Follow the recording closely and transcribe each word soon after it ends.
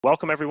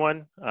Welcome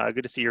everyone.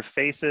 Good to see your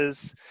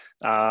faces.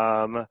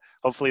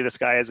 Hopefully the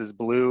sky is as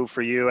blue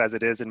for you as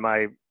it is in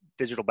my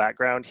digital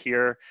background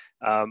here.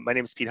 My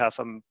name is Pete Huff.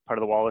 I'm part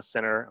of the Wallace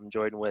Center. I'm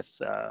joined with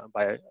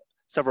by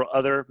several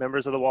other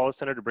members of the Wallace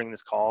Center to bring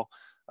this call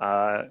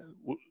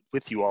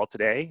with you all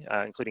today,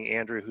 including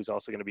Andrew, who's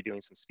also going to be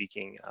doing some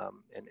speaking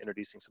and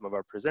introducing some of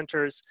our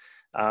presenters,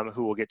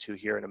 who we'll get to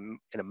here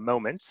in a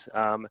moment.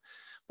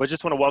 But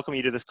just want to welcome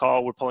you to this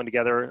call we're pulling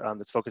together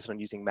that's focused on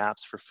using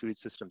maps for food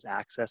systems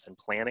access and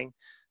planning.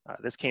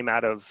 This came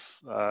out of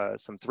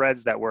some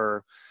threads that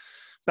were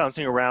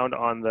bouncing around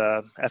on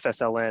the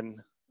FSLN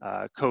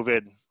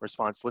COVID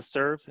response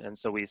listserv. And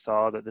so we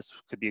saw that this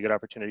could be a good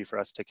opportunity for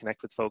us to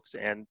connect with folks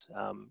and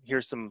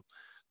hear some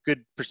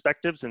good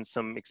perspectives and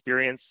some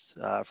experience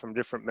from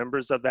different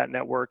members of that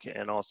network,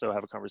 and also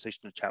have a conversation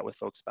to chat with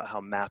folks about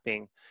how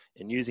mapping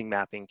and using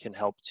mapping can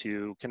help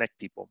to connect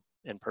people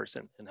in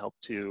person and help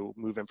to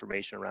move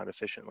information around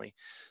efficiently.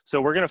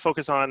 So we're going to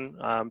focus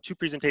on two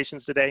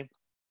presentations today,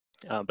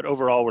 but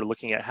overall we're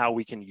looking at how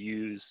we can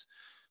use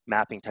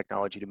mapping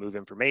technology to move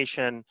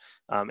information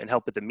and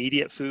help with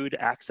immediate food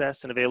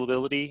access and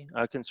availability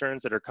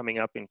concerns that are coming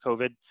up in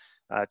COVID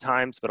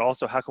times, but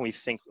also how can we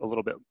think a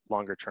little bit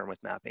longer term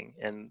with mapping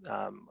and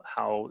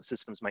how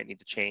systems might need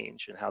to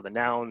change, and how the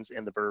nouns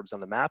and the verbs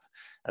on the map,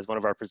 as one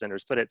of our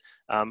presenters put it,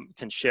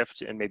 can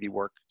shift and maybe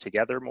work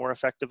together more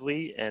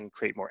effectively and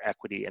create more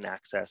equity and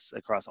access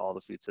across all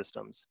the food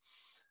systems.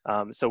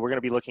 So we're going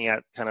to be looking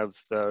at kind of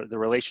the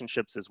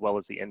relationships as well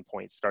as the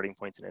endpoints, starting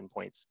points and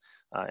endpoints,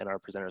 and our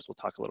presenters will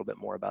talk a little bit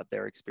more about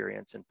their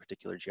experience in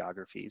particular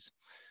geographies.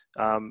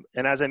 And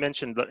as I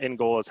mentioned, the end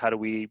goal is how do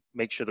we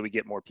make sure that we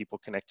get more people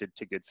connected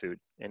to good food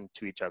and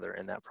to each other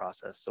in that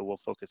process. So we'll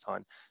focus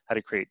on how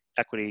to create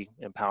equity,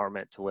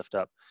 empowerment to lift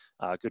up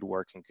good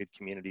work and good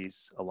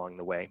communities along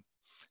the way.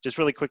 Just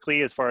really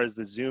quickly, as far as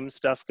the Zoom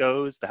stuff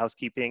goes, the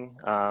housekeeping,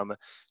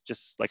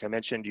 just like I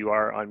mentioned, you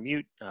are on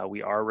mute.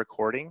 We are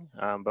recording,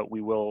 but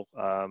we will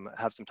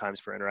have some times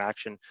for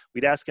interaction.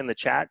 We'd ask in the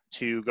chat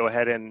to go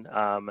ahead and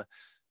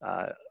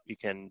you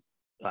can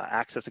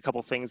access a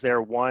couple things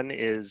there. One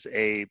is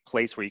a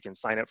place where you can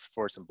sign up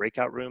for some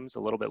breakout rooms a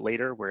little bit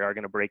later. We are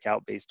going to break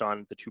out based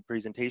on the two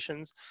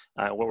presentations.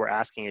 What we're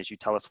asking is you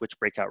tell us which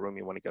breakout room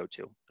you want to go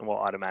to, and we'll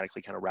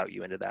automatically kind of route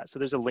you into that. So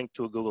there's a link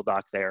to a Google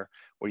Doc there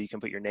where you can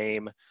put your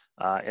name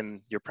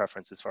and your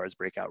preference as far as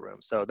breakout room.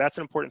 So that's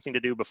an important thing to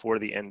do before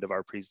the end of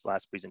our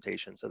last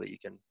presentation so that you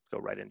can go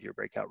right into your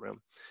breakout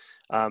room.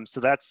 So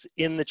that's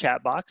in the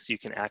chat box. You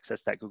can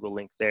access that Google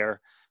link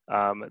there.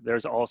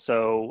 There's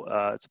also,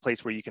 it's a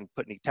place where you can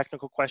put any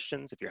technical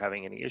questions if you're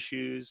having any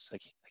issues. I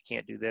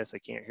can't do this, I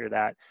can't hear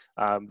that.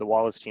 The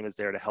Wallace team is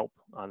there to help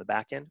on the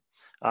back end.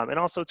 And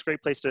also it's a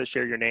great place to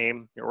share your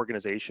name, your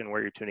organization,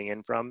 where you're tuning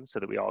in from, so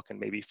that we all can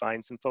maybe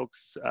find some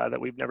folks that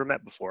we've never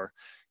met before,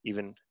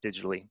 even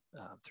digitally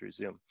through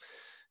Zoom.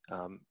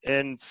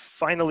 And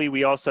finally,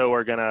 we also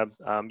are going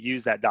to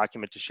use that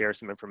document to share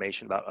some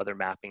information about other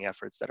mapping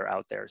efforts that are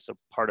out there. So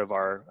part of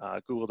our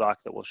Google Doc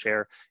that we'll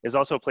share is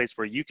also a place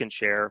where you can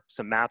share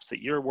some maps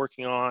that you're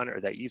working on, or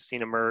that you've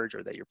seen emerge,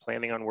 or that you're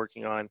planning on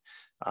working on,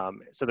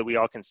 so that we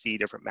all can see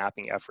different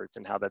mapping efforts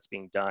and how that's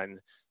being done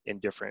in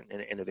different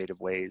and innovative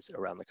ways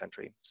around the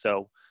country.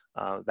 So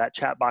that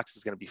chat box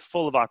is going to be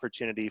full of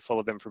opportunity, full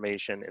of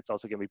information. It's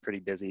also going to be pretty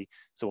busy.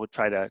 So we'll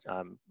try to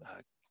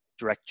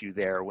direct you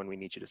there when we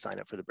need you to sign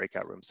up for the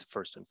breakout rooms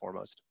first and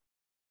foremost.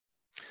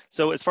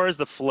 So as far as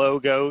the flow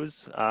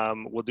goes,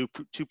 we'll do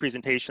two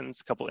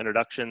presentations, a couple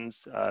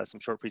introductions, some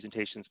short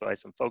presentations by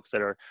some folks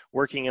that are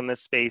working in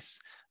this space,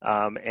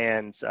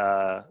 and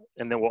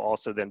then we'll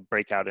also then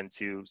break out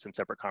into some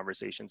separate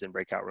conversations in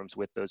breakout rooms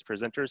with those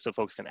presenters so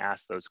folks can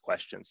ask those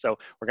questions. So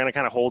we're going to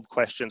kind of hold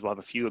questions. We'll have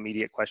a few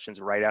immediate questions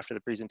right after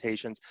the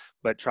presentations,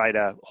 but try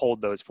to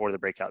hold those for the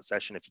breakout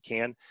session if you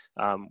can.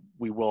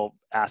 We will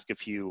ask a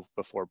few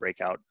before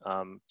breakout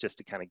just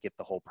to kind of get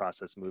the whole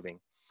process moving.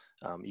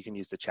 You can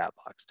use the chat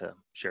box to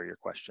share your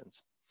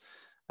questions.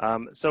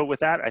 So with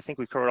that, I think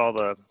we've covered all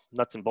the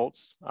nuts and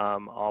bolts.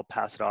 I'll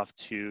pass it off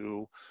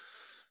to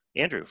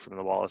Andrew from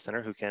the Wallace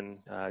Center, who can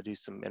do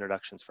some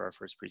introductions for our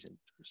first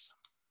presenters.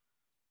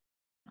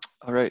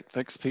 All right,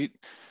 thanks, Pete.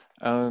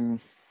 All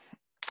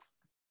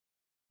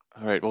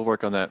right, we'll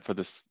work on that for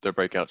the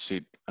breakout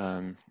sheet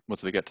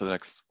once we get to the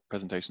next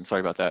presentation.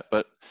 Sorry about that.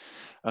 But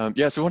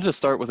yeah, so we wanted to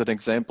start with an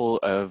example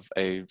of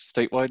a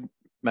statewide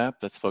map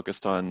that's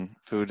focused on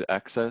food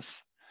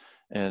access,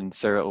 and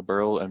Sara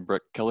Oberle and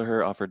Brooke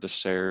Kelleher offered to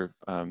share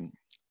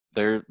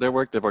their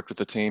work. They've worked with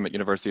the team at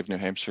University of New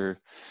Hampshire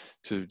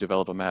to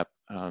develop a map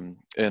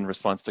in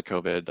response to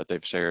COVID that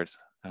they've shared.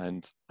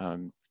 And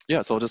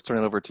yeah, so I'll just turn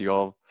it over to you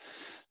all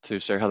to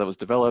share how that was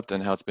developed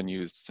and how it's been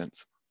used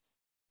since.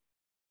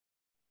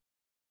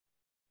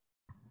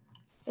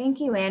 Thank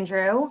you,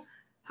 Andrew.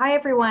 Hi,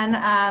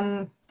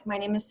 everyone. My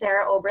name is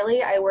Sara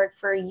Oberle. I work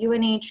for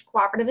UNH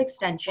Cooperative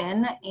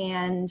Extension,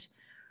 and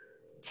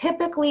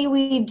Typically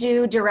we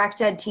do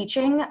direct ed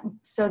teaching,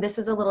 so this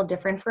is a little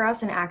different for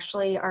us and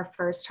actually our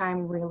first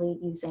time really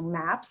using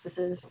maps. This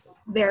is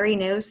very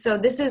new. So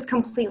this is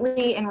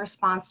completely in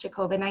response to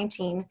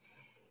COVID-19.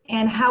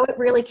 And how it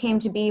really came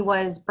to be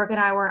was Brooke and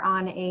I were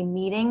on a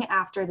meeting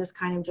after this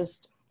kind of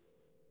just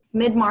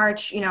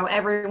mid-March,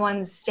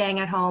 everyone's staying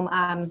at home,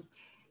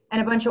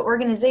 and a bunch of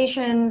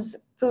organizations,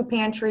 food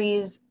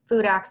pantries,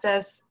 food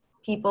access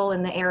people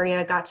in the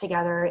area got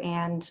together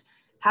and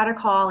had a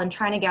call and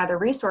trying to gather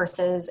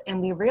resources.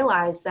 And we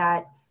realized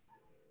that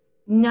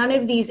none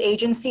of these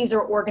agencies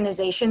or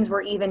organizations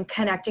were even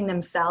connecting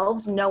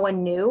themselves. No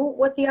one knew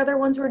what the other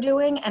ones were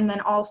doing. And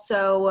then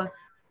also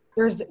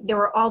there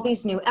were all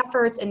these new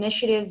efforts,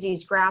 initiatives,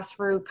 these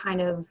grassroots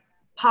kind of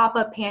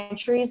pop-up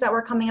pantries that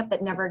were coming up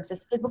that never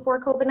existed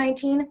before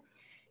COVID-19.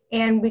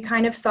 And we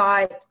kind of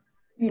thought,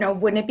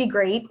 wouldn't it be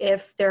great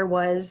if there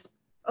was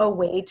a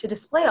way to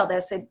display all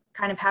this? It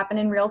kind of happened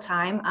in real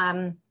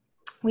time.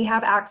 We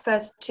have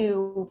access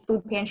to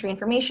food pantry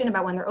information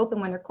about when they're open,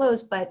 when they're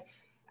closed, but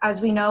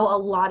as we know, a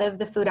lot of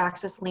the food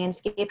access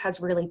landscape has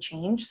really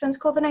changed since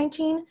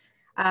COVID-19.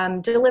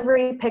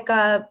 Delivery,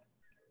 pickup,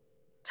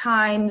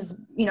 times,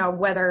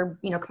 whether,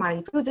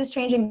 commodity foods is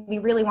changing, we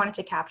really wanted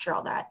to capture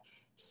all that.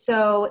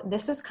 So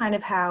this is kind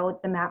of how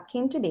the map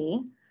came to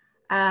be.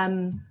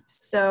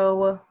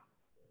 So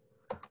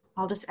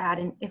I'll just add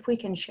in, if we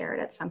can share it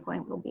at some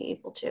point, we'll be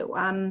able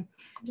to.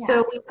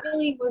 So we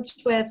really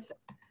worked with,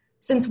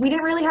 since we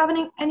didn't really have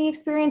any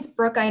experience,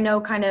 Brooke, I know,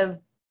 kind of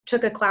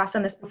took a class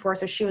on this before,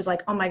 so she was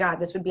like, oh my God,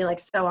 this would be like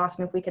so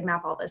awesome if we could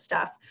map all this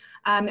stuff.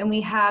 And we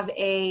have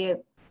a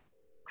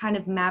kind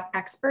of map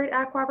expert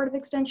at Cooperative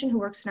Extension who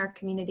works in our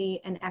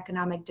community and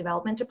economic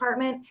development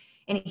department.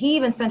 And he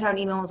even sent out an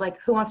email and was like,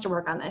 who wants to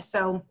work on this?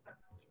 So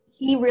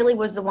he really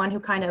was the one who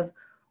kind of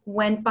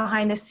went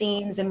behind the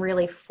scenes and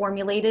really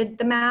formulated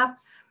the map.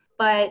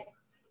 But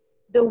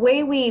the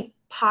way we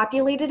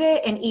populated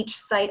it and each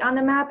site on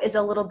the map is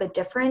a little bit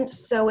different.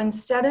 So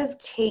instead of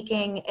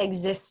taking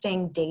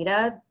existing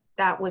data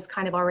that was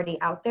kind of already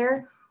out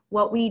there,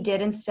 what we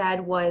did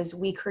instead was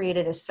we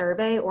created a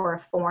survey or a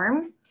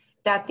form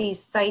that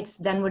these sites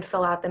then would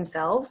fill out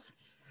themselves.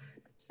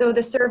 So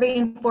the survey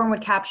and form would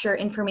capture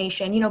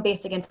information,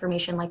 basic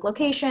information like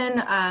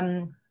location,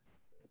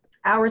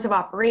 hours of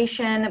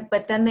operation,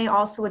 but then they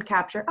also would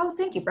capture, oh,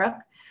 thank you, Brooke.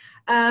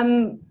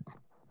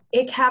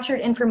 It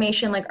captured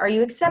information like, are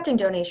you accepting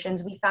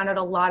donations? We found out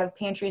a lot of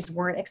pantries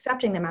weren't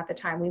accepting them at the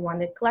time. We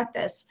wanted to collect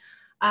this.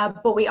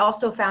 But we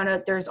also found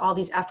out there's all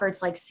these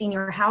efforts like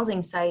senior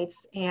housing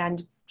sites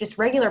and just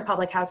regular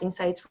public housing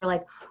sites were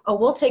like, oh,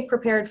 we'll take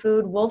prepared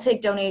food, we'll take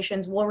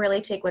donations, we'll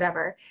really take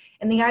whatever.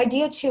 And the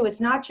idea too,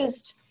 it's not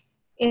just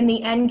in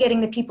the end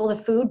getting the people the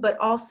food, but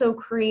also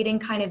creating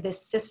kind of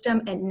this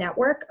system and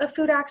network of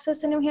food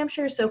access in New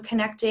Hampshire. So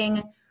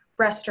connecting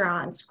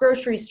restaurants,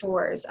 grocery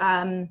stores,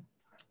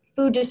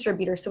 food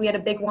distributors. So we had a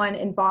big one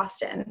in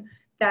Boston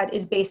that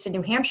is based in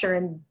New Hampshire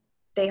and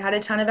they had a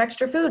ton of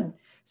extra food.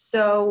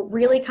 So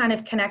really kind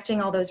of connecting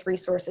all those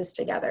resources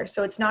together.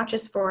 So it's not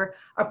just for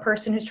a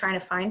person who's trying to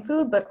find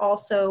food, but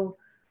also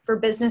for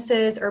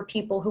businesses or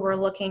people who are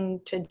looking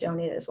to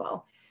donate as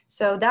well.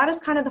 So that is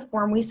kind of the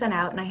form we sent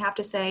out. And I have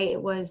to say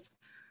it was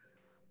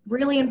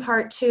really in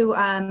part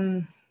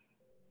to,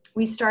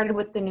 we started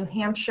with the New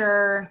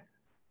Hampshire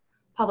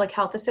Public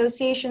Health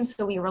Association.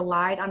 So we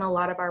relied on a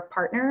lot of our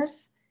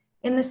partners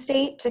in the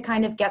state to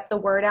kind of get the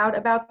word out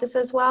about this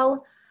as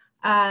well.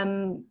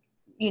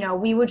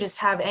 We would just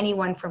have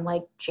anyone from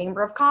like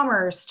Chamber of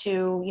Commerce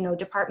to,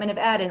 Department of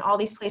Ed, and all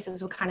these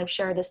places would kind of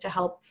share this to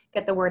help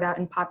get the word out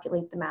and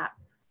populate the map.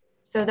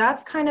 So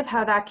that's kind of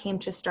how that came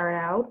to start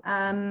out.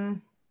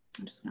 I'm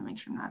just gonna make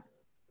sure I'm not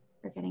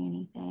forgetting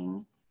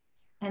anything.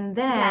 And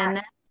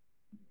then,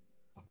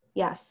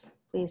 yes,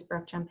 please,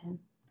 Brooke, jump in.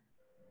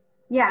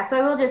 Yeah, so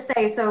I will just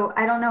say, so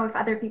I don't know if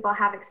other people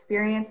have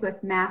experience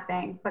with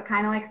mapping, but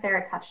kind of like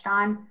Sarah touched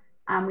on,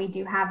 we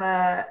do have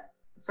a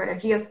sort of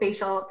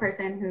geospatial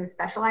person who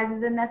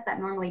specializes in this that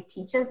normally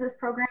teaches this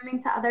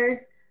programming to others.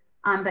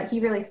 But he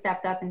really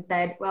stepped up and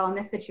said, well, in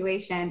this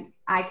situation,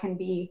 I can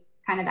be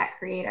kind of that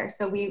creator.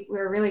 So we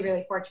were really,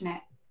 really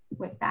fortunate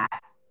with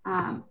that.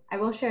 I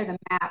will share the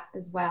map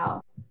as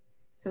well.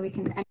 So we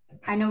can,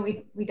 I know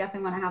we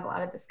definitely want to have a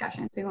lot of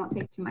discussion, so we won't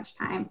take too much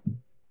time.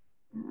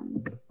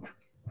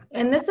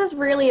 And this is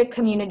really a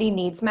community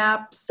needs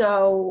map.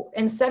 So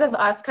instead of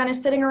us kind of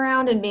sitting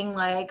around and being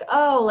like,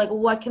 oh, like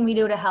what can we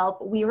do to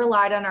help? We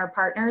relied on our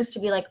partners to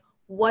be like,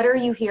 what are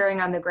you hearing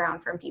on the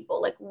ground from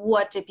people? Like,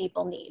 what do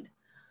people need?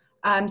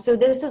 So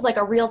this is like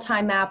a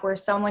real-time map where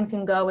someone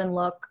can go and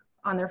look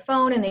on their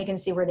phone and they can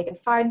see where they can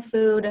find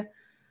food.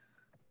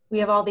 We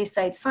have all these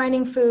sites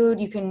finding food.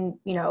 You can,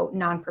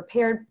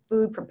 non-prepared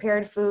food,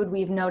 prepared food.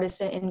 We've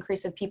noticed an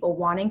increase of people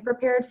wanting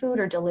prepared food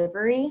or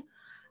delivery.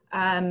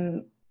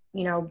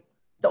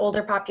 The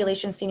older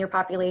population, senior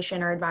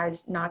population are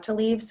advised not to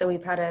leave. So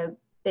we've had a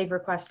big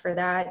request for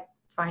that.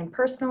 Find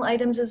personal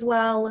items as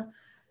well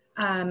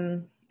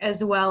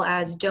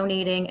as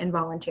donating and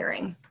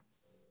volunteering.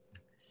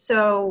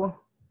 So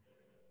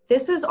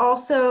This is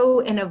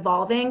also an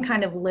evolving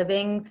kind of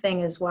living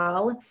thing as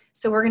well.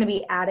 So we're going to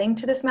be adding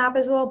to this map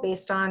as well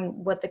based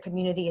on what the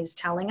community is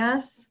telling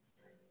us.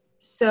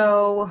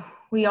 So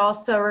we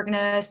also are going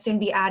to soon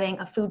be adding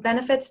a food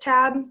benefits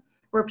tab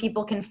where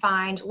people can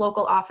find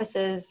local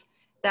offices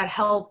that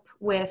help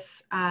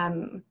with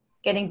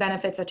getting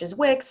benefits such as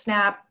WIC,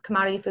 SNAP,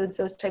 commodity foods,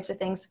 those types of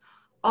things.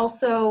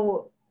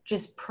 Also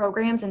just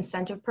programs,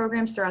 incentive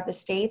programs throughout the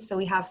state. So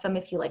we have some,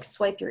 if you like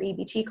swipe your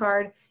EBT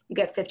card, you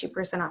get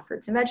 50% off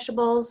fruits and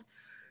vegetables.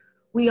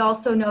 We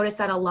also notice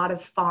that a lot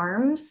of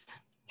farms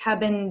have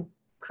been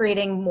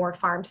creating more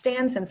farm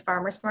stands since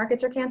farmers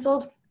markets are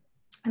canceled.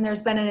 And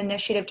there's been an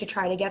initiative to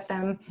try to get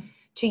them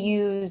to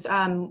use,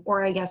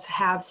 or I guess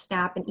have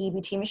SNAP and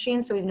EBT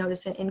machines. So we've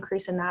noticed an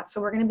increase in that.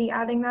 So we're gonna be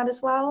adding that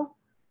as well.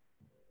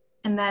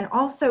 And then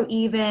also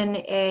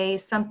even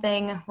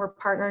something we're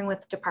partnering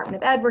with Department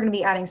of Ed, we're gonna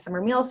be adding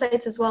summer meal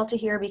sites as well to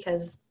here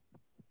because,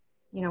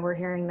 you know, we're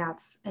hearing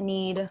that's a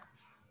need.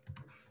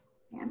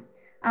 Yeah.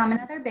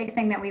 Another big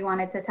thing that we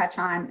wanted to touch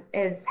on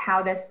is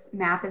how this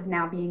map is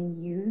now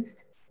being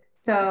used.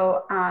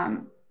 So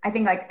I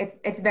think like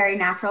it's very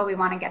natural. We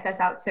want to get this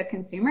out to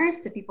consumers,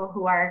 to people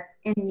who are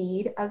in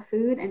need of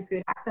food and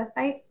food access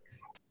sites.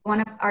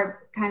 One of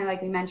our, kind of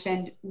like we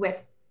mentioned,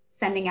 with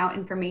sending out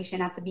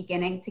information at the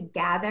beginning to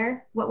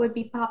gather what would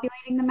be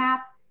populating the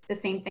map, the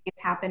same thing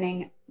is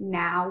happening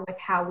now with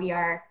how we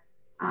are,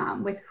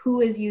 with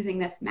who is using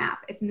this map.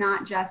 It's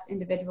not just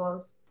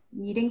individuals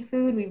needing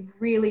food. We've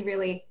really,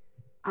 really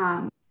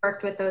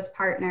worked with those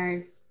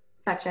partners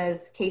such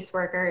as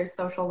caseworkers,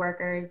 social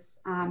workers,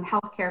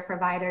 healthcare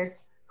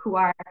providers who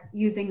are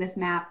using this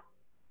map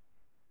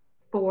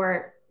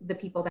for the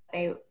people that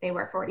they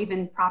work for,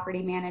 even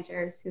property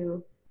managers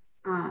who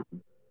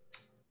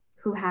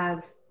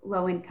have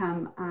low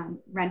income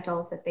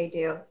rentals that they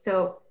do.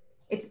 So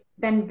it's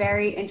been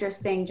very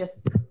interesting just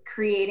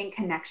creating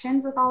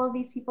connections with all of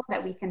these people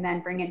that we can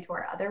then bring into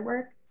our other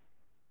work.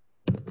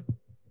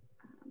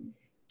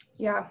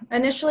 Yeah,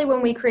 initially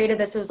when we created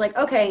this, it was like,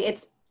 okay,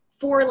 it's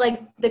for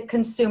like the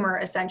consumer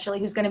essentially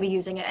who's going to be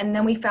using it. And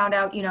then we found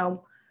out, you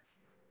know,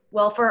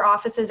 welfare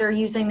offices are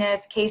using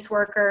this,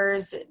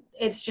 caseworkers.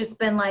 It's just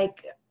been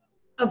like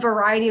a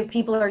variety of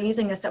people are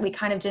using this that we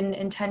kind of didn't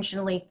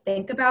intentionally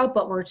think about,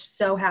 but we're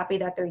so happy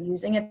that they're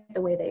using it the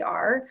way they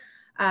are.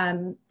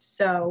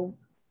 So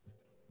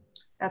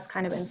that's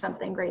kind of been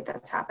something great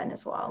that's happened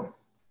as well.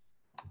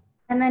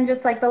 And then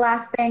just like the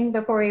last thing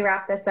before we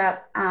wrap this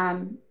up,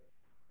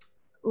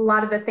 a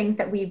lot of the things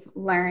that we've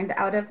learned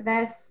out of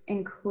this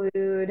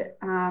include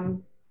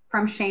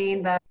from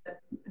Shane,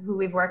 who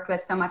we've worked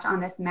with so much on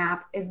this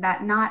map, is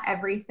that not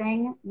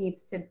everything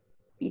needs to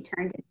be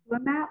turned into a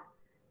map.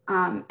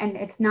 And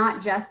it's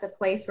not just a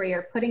place where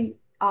you're putting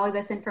all of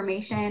this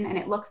information and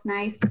it looks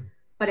nice,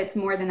 but it's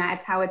more than that.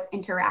 It's how it's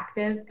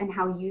interactive and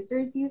how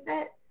users use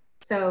it.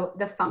 So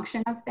the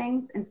function of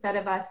things, instead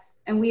of us,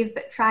 and we've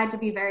tried to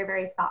be very,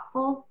 very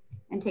thoughtful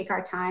and take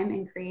our time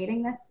in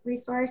creating this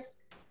resource.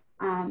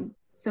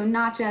 So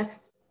not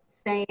just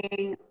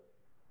saying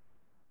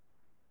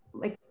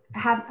like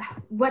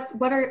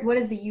what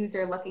is the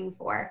user looking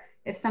for?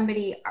 If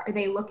somebody, are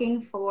they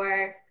looking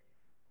for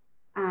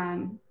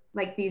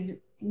like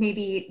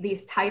maybe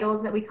these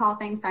titles that we call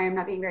things? Sorry, I'm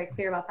not being very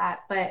clear about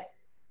that, but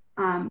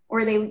or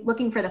are they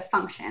looking for the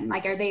function?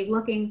 Like, are they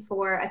looking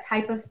for a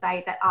type of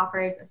site that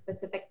offers a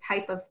specific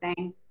type of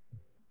thing?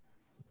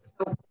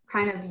 So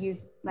kind of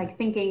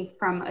thinking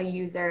from a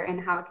user and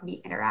how it can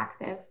be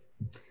interactive.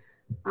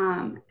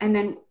 And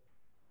then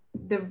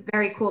the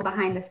very cool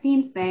behind the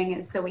scenes thing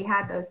is, so we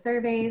had those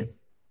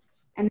surveys,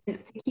 and then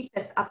to keep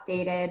this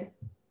updated,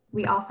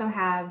 we also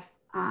have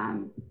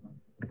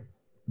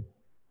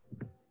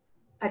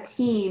a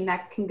team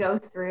that can go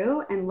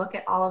through and look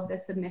at all of the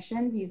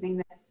submissions using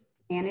this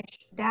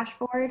managed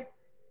dashboard.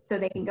 So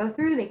they can go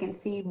through, they can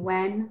see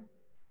when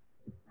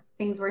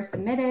things were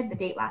submitted, the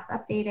date last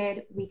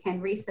updated. We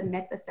can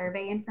resubmit the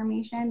survey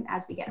information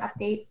as we get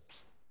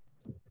updates.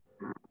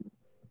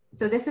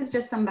 So this is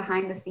just some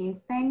behind the scenes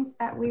things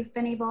that we've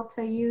been able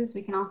to use.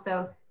 We can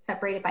also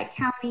separate it by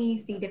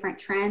county, see different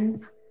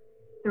trends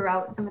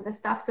throughout some of the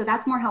stuff. So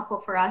that's more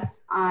helpful for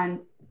us on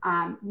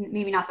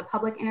maybe not the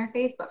public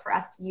interface, but for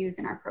us to use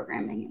in our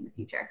programming in the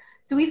future.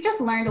 So we've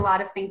just learned a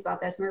lot of things about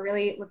this. And we're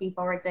really looking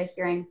forward to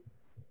hearing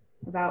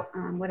about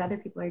what other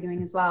people are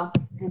doing as well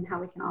and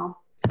how we can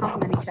all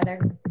complement each other.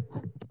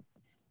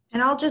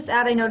 And I'll just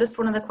add, I noticed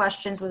one of the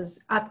questions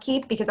was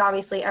upkeep, because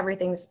obviously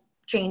everything's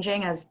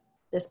changing as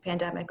this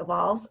pandemic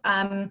evolves.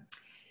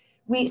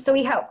 We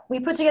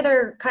put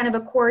together kind of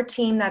a core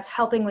team that's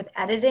helping with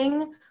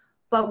editing,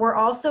 but we're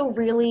also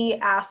really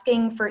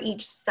asking for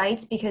each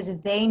site, because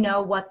they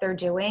know what they're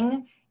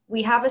doing.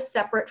 We have a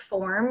separate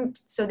form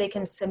so they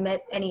can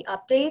submit any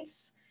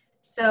updates.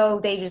 So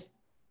they just,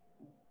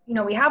 you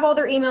know, we have all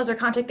their emails or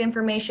contact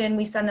information.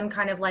 We send them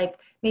kind of like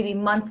maybe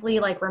monthly,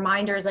 like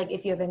reminders, like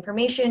if you have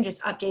information,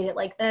 just update it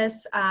like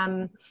this.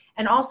 And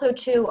also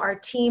too, our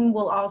team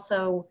will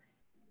also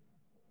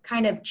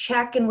kind of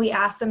check, and we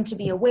ask them to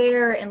be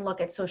aware and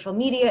look at social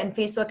media and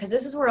Facebook, because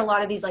this is where a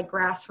lot of these like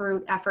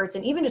grassroots efforts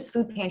and even just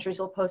food pantries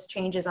will post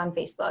changes on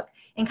Facebook,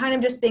 and kind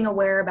of just being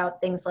aware about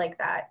things like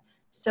that.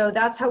 So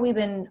that's how we've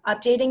been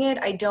updating it.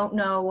 I don't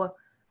know.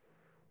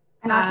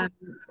 And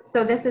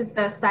so this is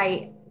the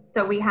site.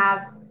 So we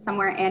have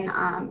somewhere in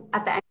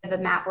at the end of the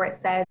map where it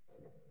says,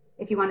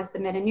 if you want to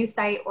submit a new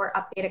site or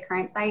update a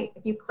current site,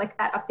 if you click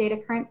that update a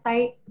current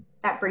site,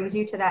 that brings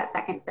you to that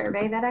second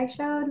survey that I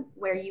showed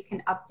where you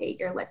can update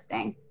your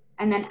listing.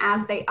 And then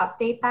as they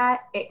update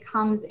that, it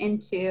comes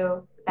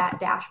into that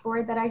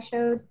dashboard that I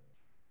showed.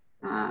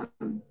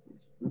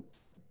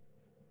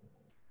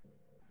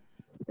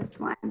 This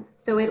one.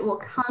 So it will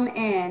come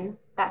in,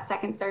 that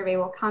second survey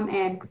will come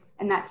in,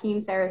 and that team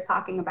Sara is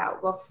talking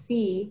about will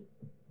see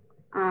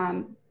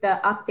the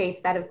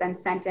updates that have been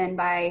sent in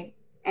by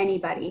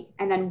anybody,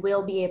 and then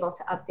we'll be able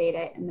to update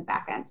it in the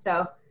back end.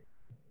 So,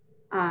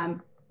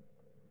 and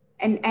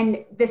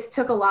this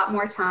took a lot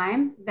more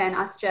time than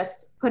us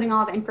just putting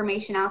all the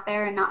information out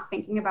there and not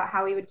thinking about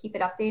how we would keep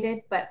it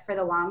updated. But for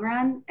the long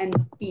run and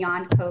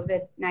beyond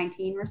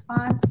COVID-19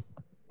 response,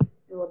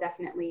 it will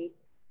definitely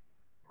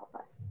help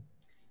us.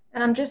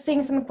 And I'm just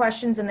seeing some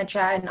questions in the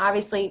chat, and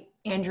obviously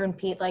Andrew and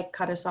Pete like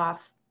cut us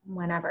off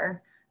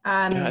whenever.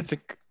 Yeah, I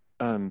think,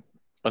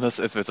 unless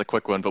if it's a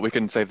quick one, but we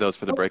can save those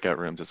for the breakout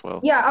rooms as well.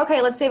 Yeah,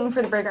 okay, let's save them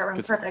for the breakout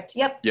room. Perfect.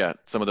 Yep. Yeah,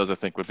 some of those I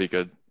think would be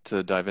good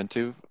to dive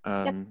into.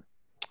 Yep.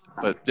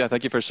 But yeah,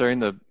 thank you for sharing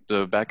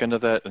the back end of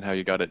that and how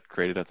you got it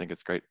created. I think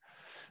it's great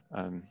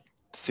to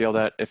see all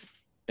that.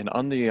 And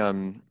on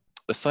the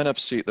sign up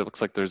sheet, that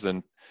looks like there's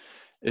an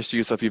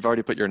issue. So if you've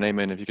already put your name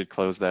in, if you could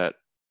close that.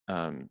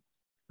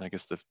 I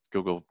guess the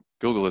Google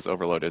is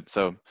overloaded.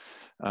 So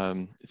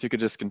if you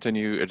could just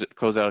continue,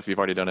 close out if you've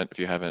already done it. If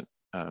you haven't,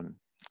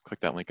 click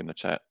that link in the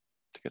chat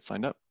to get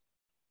signed up.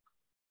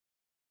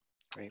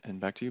 Great. And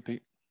back to you,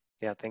 Pete.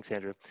 Yeah, thanks,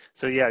 Andrew.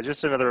 So yeah,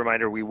 just another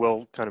reminder, we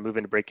will kind of move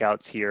into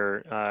breakouts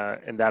here,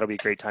 and that'll be a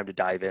great time to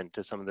dive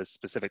into some of the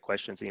specific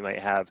questions that you might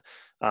have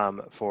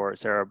for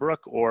Sara or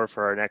Brooke, or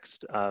for our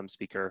next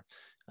speaker,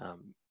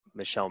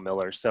 Michelle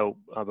Miller. So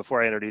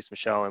before I introduce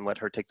Michelle and let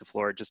her take the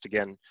floor, just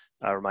again,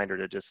 a reminder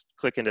to just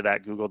click into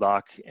that Google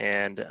Doc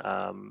and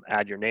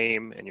add your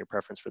name and your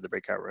preference for the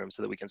breakout room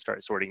so that we can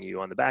start sorting you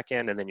on the back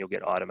end, and then you'll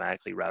get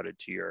automatically routed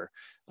to your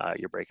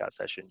breakout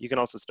session. You can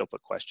also still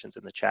put questions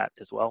in the chat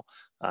as well,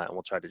 and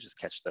we'll try to just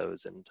catch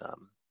those and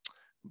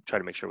try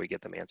to make sure we get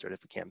them answered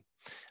if we can.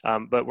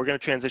 But we're going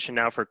to transition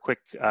now for a quick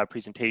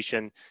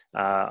presentation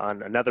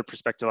on another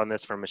perspective on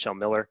this from Michelle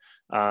Miller.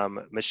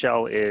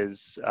 Michelle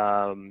is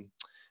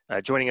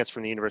joining us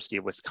from the University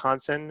of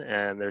Wisconsin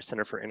and their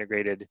Center for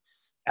Integrated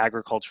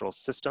Agricultural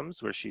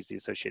Systems, where she's the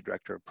Associate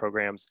Director of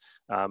Programs.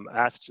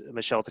 Asked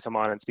Michelle to come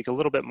on and speak a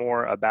little bit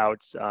more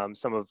about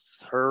some of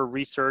her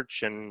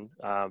research and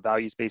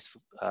values-based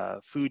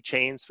food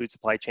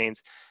supply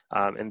chains,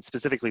 and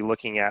specifically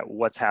looking at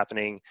what's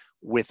happening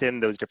within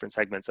those different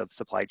segments of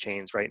supply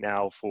chains right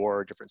now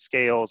for different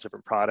scales,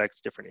 different products,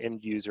 different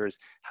end users,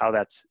 how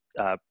that's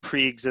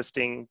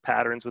pre-existing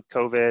patterns with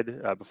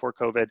COVID, before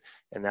COVID,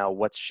 and now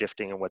what's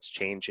shifting and what's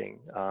changing.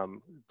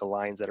 The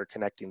lines that are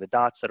connecting the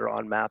dots that are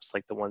on maps,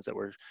 like the ones that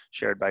were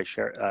shared by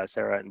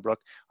Sara and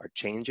Brooke, are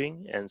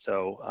changing. And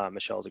so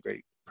Michelle is a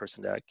great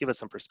person to give us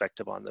some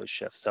perspective on those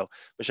shifts. So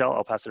Michelle,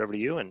 I'll pass it over to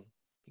you and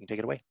you can take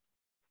it away.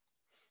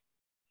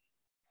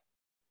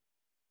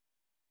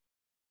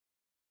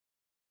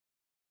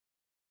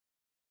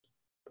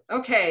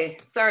 Okay,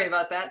 sorry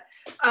about that.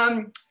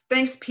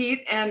 Thanks,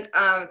 Pete, and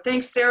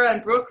thanks, Sara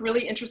and Brooke.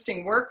 Really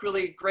interesting work,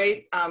 really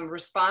great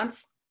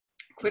response,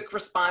 quick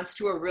response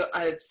to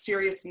a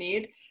serious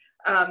need.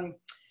 I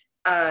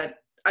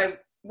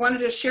wanted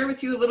to share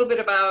with you a little bit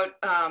about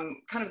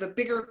kind of the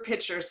bigger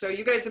picture. So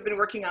you guys have been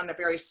working on the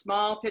very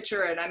small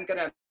picture, and I'm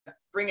gonna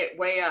bring it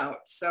way out.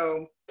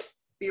 So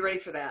be ready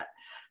for that.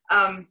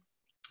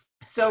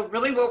 So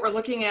really what we're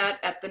looking at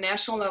the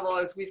national level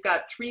is we've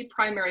got three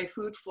primary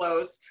food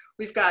flows.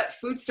 We've got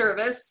food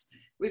service,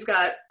 we've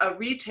got a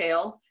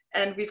retail,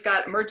 and we've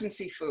got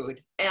emergency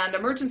food. And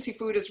emergency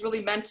food is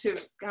really meant to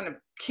kind of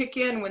kick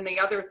in when the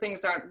other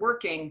things aren't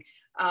working.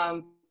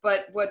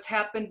 But what's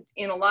happened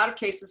in a lot of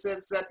cases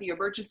is that the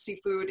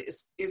emergency food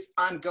is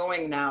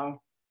ongoing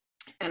now.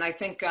 And I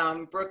think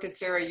Brooke and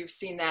Sara, you've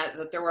seen that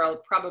there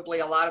were probably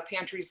a lot of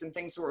pantries and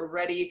things that were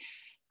ready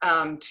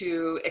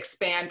to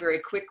expand very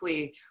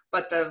quickly,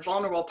 but the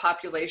vulnerable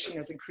population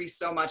has increased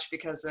so much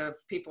because of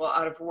people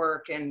out of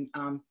work and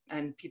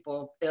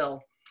people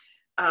ill.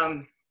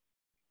 I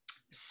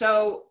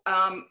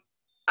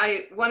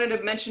wanted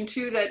to mention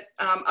too that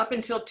up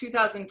until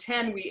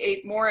 2010, we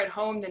ate more at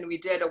home than we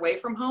did away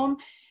from home,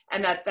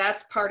 and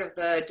that's part of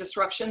the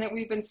disruption that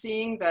we've been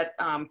seeing, that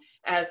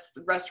as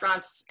the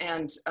restaurants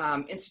and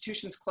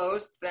institutions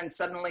closed, then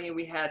suddenly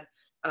we had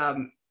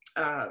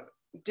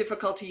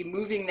difficulty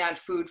moving that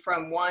food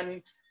from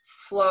one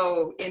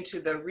flow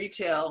into the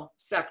retail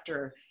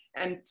sector.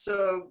 And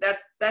so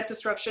that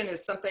disruption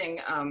is something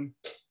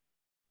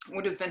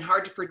would have been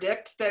hard to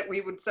predict, that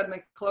we would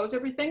suddenly close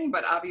everything,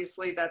 but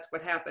obviously that's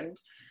what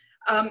happened.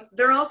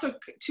 There are also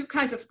two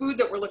kinds of food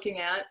that we're looking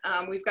at.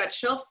 We've got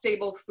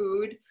shelf-stable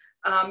food.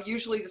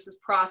 Usually this is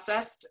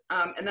processed.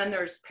 And then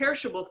there's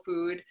perishable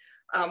food,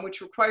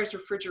 which requires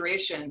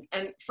refrigeration.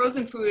 And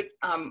frozen food,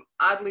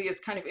 oddly, is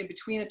kind of in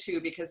between the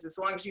two, because as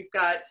long as you've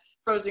got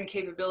frozen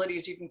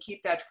capabilities, you can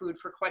keep that food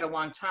for quite a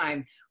long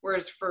time.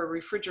 Whereas for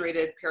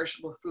refrigerated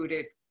perishable food,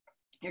 it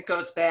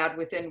goes bad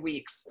within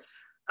weeks.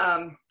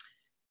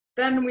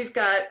 Then we've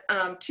got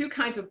two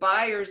kinds of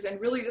buyers, and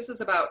really this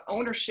is about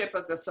ownership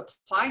of the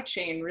supply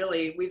chain,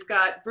 really. We've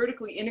got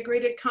vertically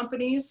integrated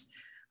companies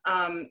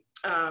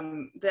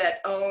that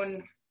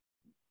own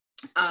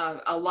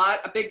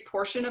a big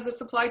portion of the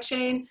supply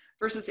chain,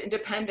 versus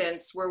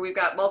independents, where we've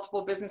got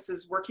multiple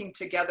businesses working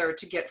together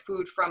to get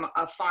food from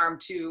a farm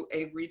to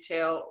a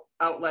retail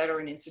outlet or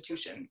an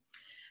institution.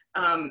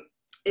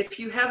 If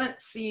you haven't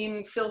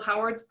seen Phil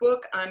Howard's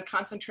book on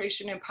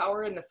concentration and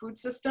power in the food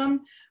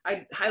system,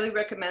 I'd highly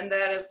recommend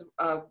that as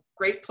a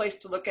great place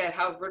to look at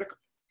how vertical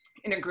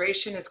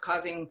integration is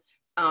causing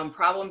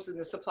problems in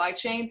the supply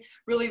chain.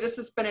 Really, this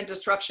has been a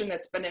disruption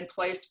that's been in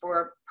place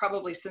for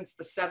probably since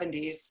the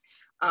 70s.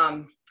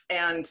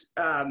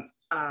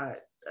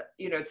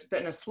 You know, it's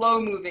been a slow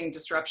moving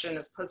disruption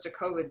as opposed to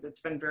COVID that's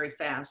been very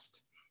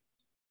fast.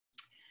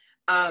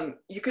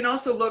 You can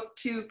also look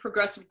to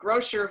Progressive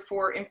Grocer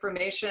for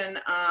information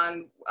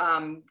on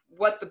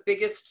what the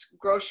biggest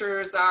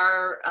grocers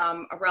are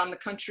around the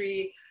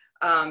country.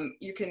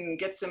 You can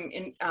get some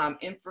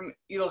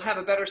you'll have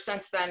a better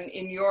sense then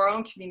in your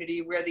own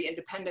community where the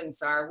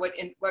independents are, what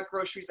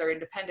groceries are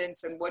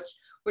independents and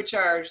which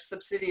are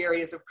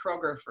subsidiaries of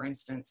Kroger, for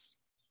instance.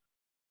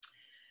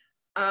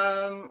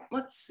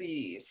 Let's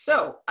see.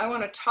 So I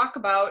want to talk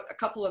about a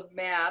couple of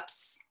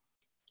maps.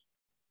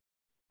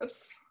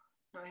 Oops.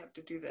 I have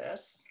to do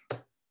this.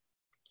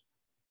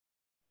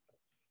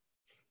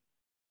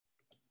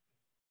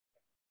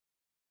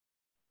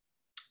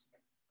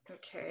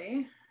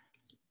 Okay.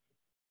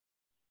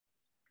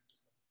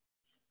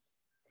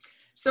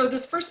 So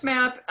this first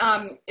map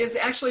is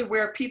actually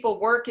where people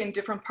work in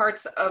different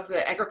parts of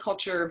the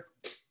agriculture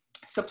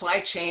supply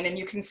chain. And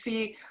you can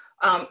see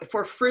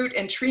for fruit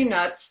and tree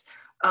nuts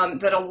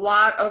that a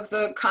lot of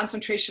the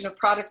concentration of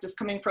product is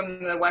coming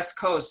from the West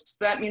Coast.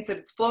 That means that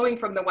it's flowing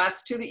from the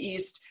West to the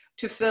East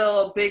to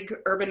fill big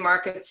urban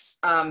markets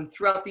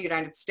throughout the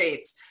United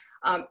States.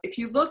 If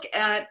you look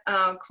at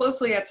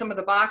closely at some of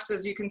the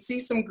boxes, you can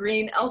see some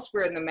green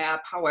elsewhere in the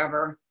map,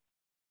 however.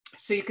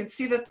 So you can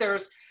see that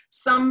there's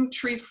some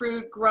tree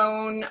fruit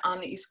grown on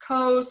the East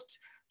Coast.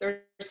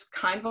 There's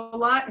kind of a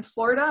lot in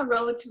Florida,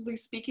 relatively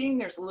speaking.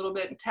 There's a little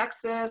bit in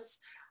Texas,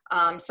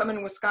 some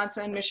in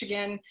Wisconsin and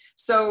Michigan.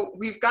 So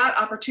we've got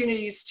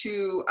opportunities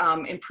to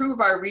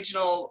improve our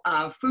regional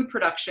food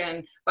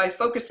production by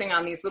focusing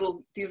on these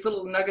little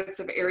nuggets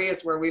of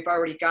areas where we've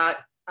already got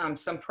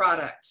some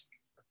product.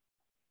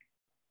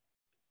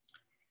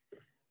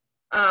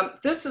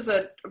 This is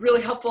a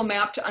really helpful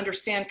map to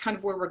understand kind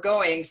of where we're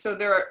going. So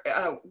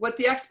what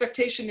the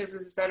expectation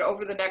is that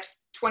over the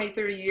next 20,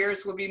 30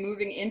 years, we'll be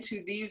moving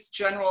into these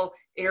general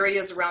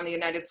areas around the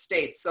United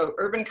States. So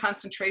urban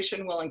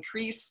concentration will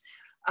increase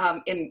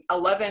in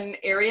 11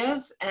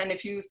 areas. And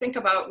if you think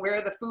about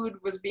where the food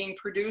was being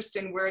produced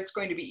and where it's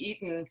going to be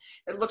eaten,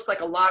 it looks like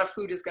a lot of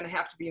food is going to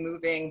have to be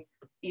moving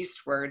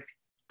eastward.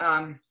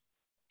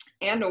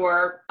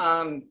 And/or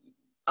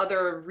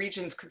other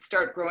regions could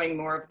start growing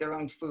more of their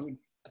own food.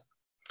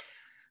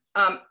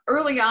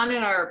 Early on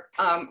in our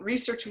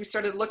research, we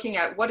started looking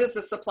at what does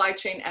the supply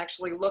chain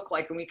actually look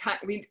like? And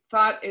we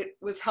thought it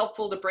was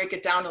helpful to break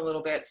it down a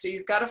little bit. So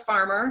you've got a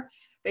farmer,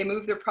 they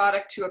move their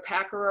product to a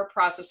packer or a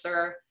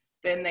processor,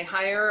 then they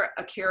hire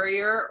a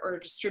carrier or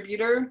a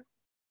distributor,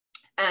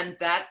 and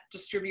that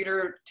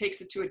distributor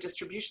takes it to a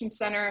distribution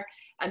center.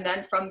 And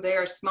then from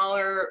there,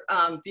 smaller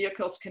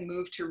vehicles can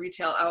move to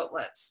retail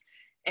outlets.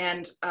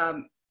 And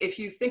if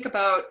you think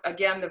about,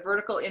 again, the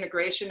vertical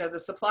integration of the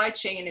supply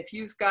chain, if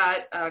you've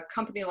got a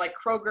company like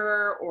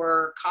Kroger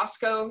or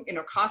Costco,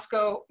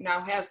 Costco now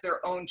has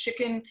their own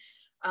chicken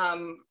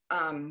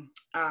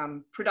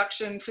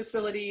production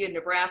facility in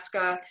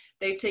Nebraska.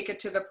 They take it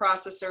to the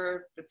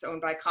processor that's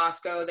owned by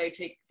Costco. They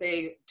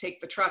take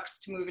the trucks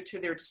to move it to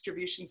their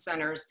distribution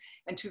centers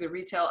and to the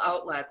retail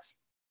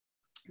outlets.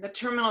 The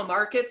terminal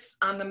markets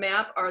on the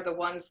map are the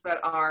ones that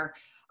are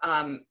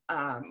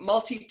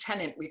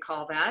multi-tenant, we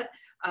call that,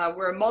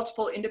 where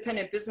multiple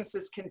independent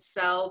businesses can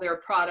sell their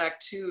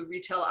product to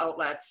retail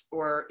outlets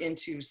or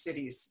into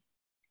cities.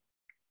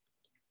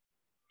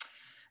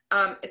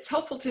 It's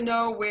helpful to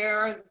know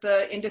where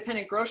the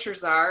independent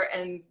grocers are,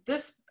 and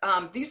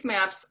these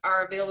maps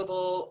are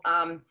available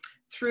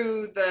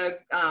through the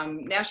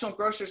National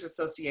Grocers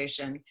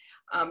Association.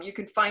 You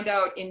can find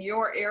out in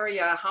your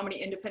area how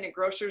many independent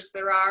grocers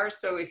there are.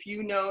 So if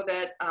you know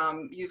that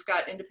you've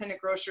got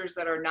independent grocers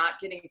that are not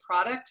getting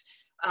product,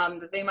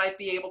 that they might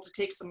be able to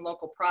take some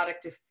local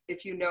product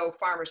if you know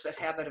farmers that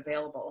have it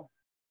available.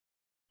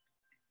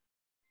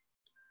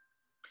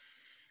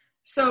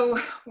 So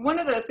one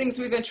of the things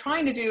we've been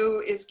trying to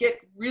do is get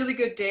really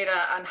good data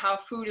on how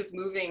food is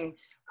moving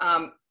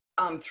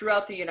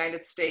throughout the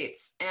United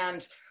States.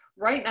 And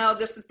right now,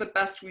 this is the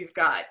best we've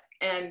got.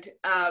 And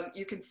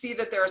you can see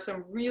that there are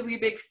some really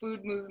big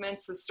food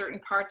movements in certain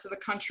parts of the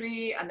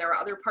country, and there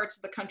are other parts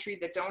of the country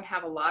that don't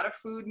have a lot of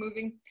food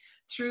moving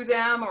through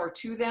them or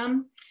to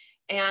them.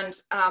 And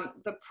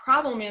the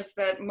problem is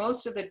that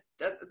most of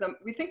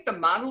we think the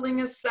modeling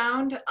is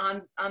sound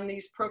on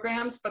these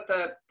programs, but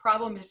the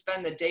problem has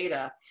been the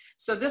data.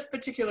 So this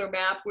particular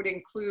map would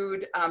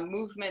include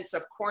movements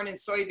of corn and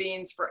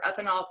soybeans for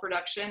ethanol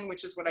production,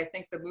 which is what I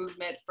think the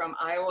movement from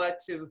Iowa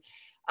to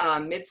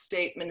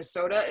mid-state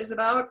Minnesota is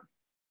about.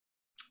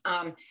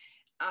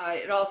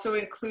 It also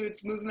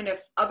includes movement of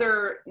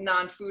other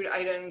non-food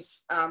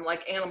items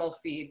like animal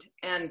feed.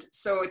 And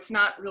so it's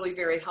not really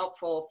very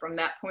helpful from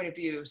that point of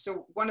view.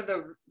 So one of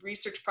the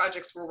research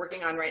projects we're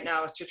working on right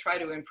now is to try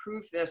to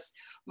improve this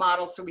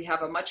model so we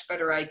have a much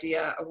better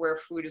idea of where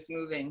food is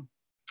moving.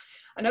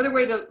 Another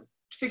way to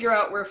figure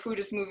out where food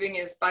is moving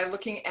is by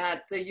looking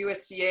at the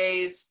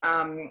USDA's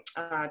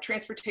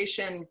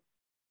transportation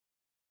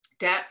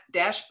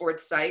dashboard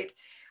site.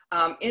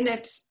 In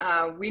it,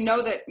 we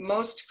know that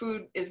most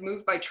food is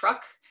moved by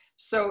truck.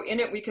 So in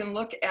it, we can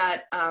look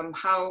at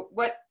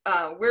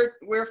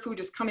where food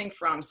is coming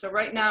from. So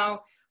right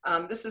now,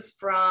 this is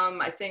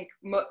from, I think,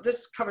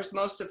 this covers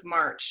most of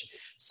March.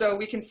 So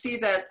we can see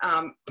that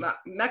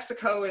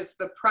Mexico is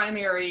the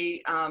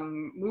primary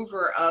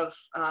mover of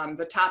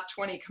the top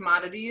 20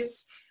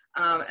 commodities.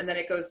 And then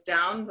it goes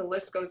down, the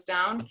list goes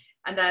down.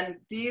 And then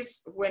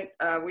these, when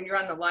you're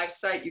on the live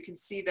site, you can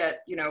see that,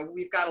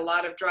 we've got a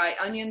lot of dry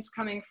onions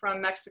coming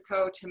from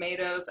Mexico,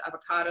 tomatoes,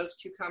 avocados,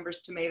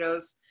 cucumbers,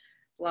 tomatoes,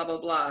 blah, blah,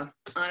 blah,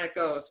 on it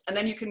goes. And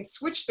then you can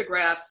switch the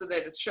graph so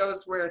that it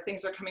shows where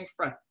things are coming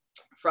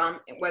from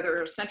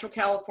whether Central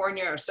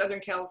California or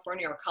Southern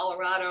California or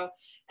Colorado,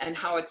 and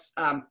how it's,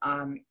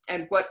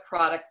 and what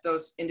product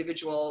those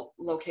individual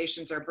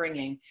locations are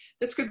bringing.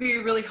 This could be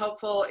really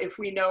helpful if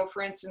we know,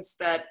 for instance,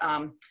 that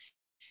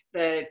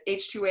the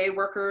H-2A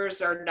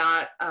workers are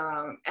not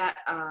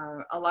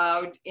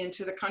allowed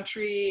into the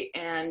country,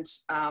 and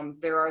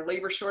there are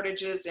labor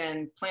shortages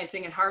in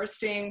planting and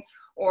harvesting.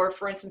 Or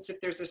for instance, if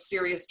there's a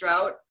serious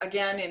drought,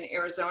 again, in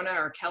Arizona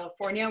or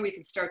California, we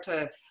can start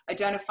to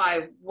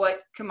identify what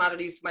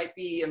commodities might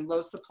be in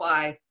low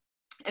supply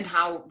and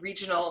how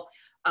regional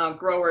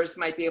growers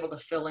might be able to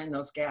fill in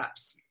those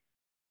gaps.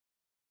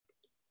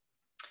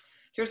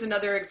 Here's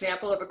another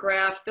example of a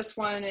graph. This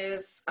one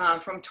is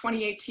from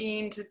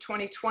 2018 to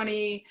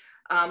 2020,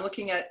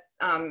 looking at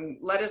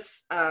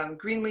lettuce,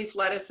 green leaf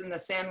lettuce in the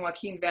San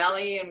Joaquin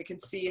Valley, and we can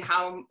see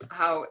how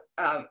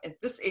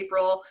this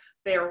April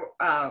there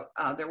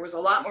was a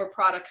lot more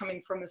product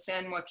coming from the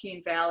San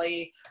Joaquin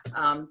Valley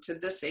to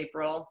this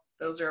April.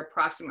 Those are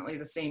approximately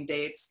the same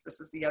dates. This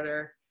is the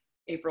other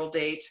April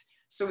date.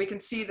 So we can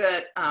see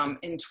that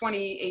in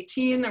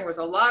 2018, there was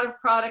a lot of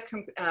product,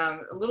 a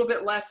little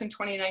bit less in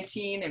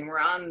 2019, and we're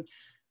on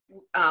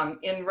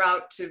en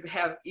route to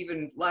have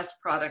even less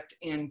product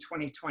in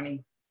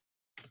 2020.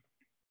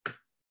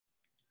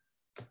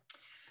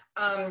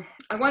 I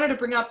wanted to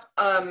bring up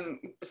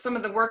some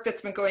of the work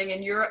that's been going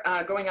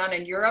on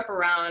in Europe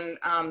around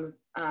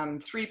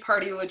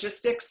three-party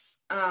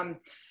logistics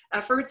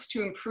efforts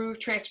to improve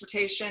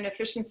transportation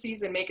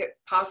efficiencies and make it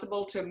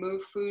possible to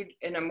move food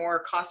in a more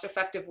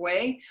cost-effective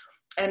way.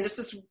 And this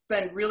has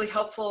been really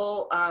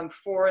helpful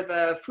for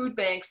the food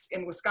banks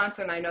in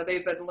Wisconsin. I know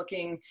they've been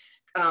looking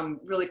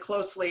really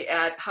closely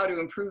at how to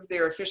improve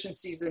their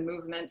efficiencies and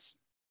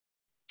movements.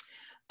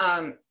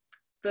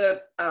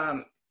 The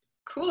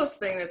coolest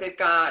thing that they've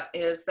got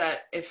is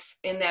that if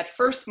in that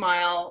first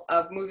mile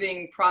of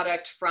moving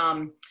product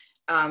from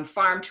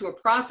farm to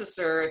a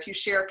processor, if you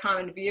share a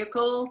common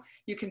vehicle,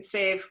 you can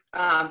save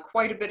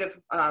quite a bit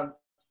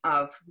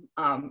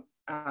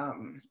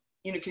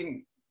you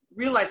can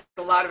realize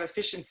a lot of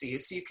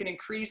efficiencies. So you can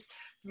increase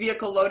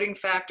vehicle loading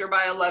factor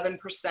by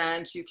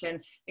 11%. You can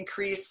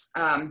increase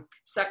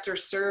sector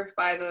served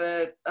by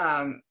the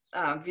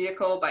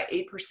vehicle by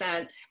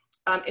 8%.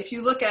 If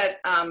you look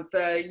at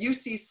the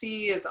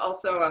UCC is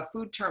also a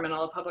food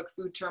terminal, a public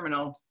food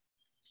terminal.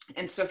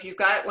 And so if you've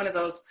got one of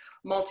those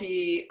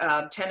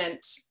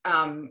multi-tenant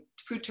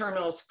food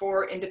terminals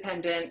for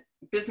independent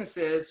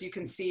businesses, you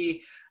can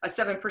see a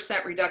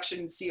 7% reduction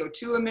in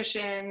CO2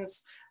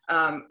 emissions,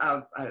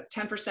 a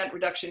 10%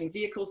 reduction in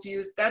vehicles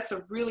used. That's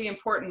a really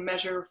important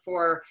measure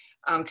for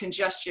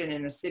congestion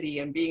in a city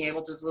and being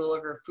able to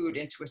deliver food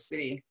into a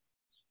city.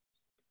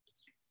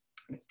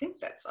 I think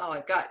that's all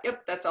I've got.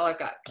 Yep, that's all I've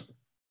got.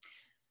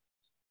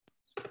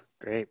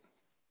 Great.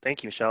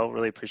 Thank you, Michelle.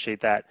 Really appreciate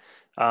that.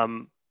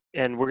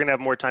 And we're going to have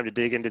more time to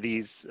dig into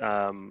these,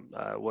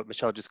 what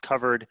Michelle just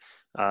covered,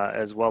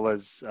 as well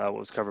as what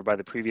was covered by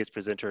the previous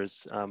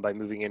presenters by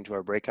moving into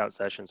our breakout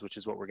sessions, which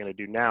is what we're going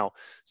to do now.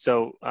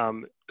 So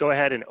go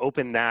ahead and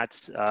open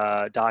that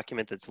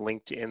document that's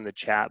linked in the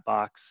chat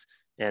box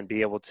and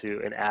be able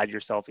to add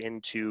yourself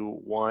into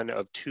one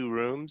of two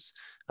rooms.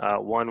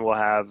 One will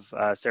have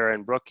Sara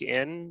and Brooke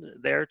in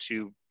there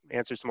to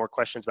answer some more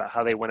questions about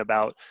how they went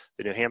about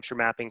the New Hampshire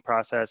mapping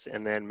process,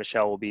 and then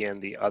Michelle will be in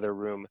the other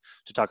room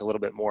to talk a little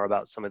bit more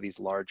about some of these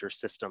larger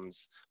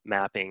systems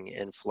mapping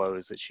and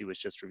flows that she was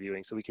just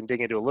reviewing. So we can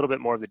dig into a little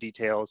bit more of the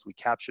details. We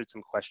captured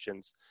some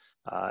questions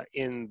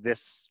in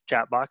this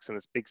chat box in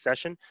this big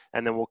session,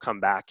 and then we'll come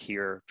back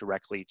here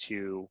directly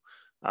to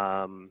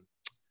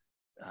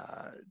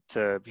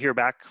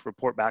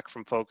report back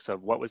from folks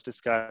of what was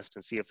discussed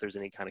and see if there's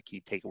any kind of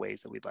key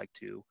takeaways that we'd like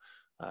to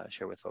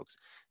share with folks.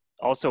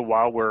 Also,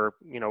 while we're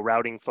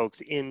routing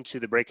folks into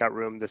the breakout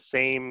room, the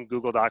same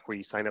Google Doc where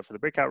you sign up for the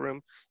breakout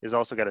room is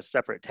also got a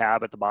separate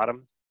tab at the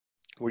bottom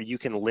where you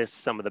can list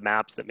some of the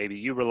maps that maybe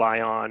you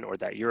rely on or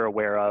that you're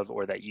aware of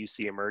or that you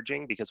see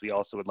emerging, because we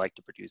also would like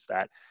to produce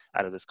that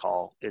out of this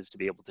call, is to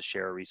be able to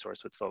share a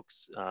resource with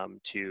folks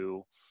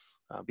to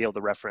be able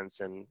to reference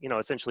and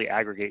essentially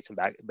aggregate some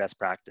best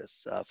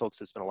practice. Folks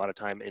have spent a lot of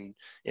time in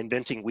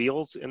inventing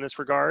wheels in this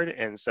regard,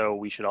 and so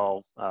we should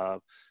all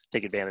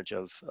take advantage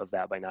of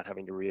that by not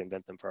having to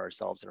reinvent them for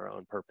ourselves and our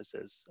own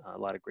purposes. A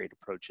lot of great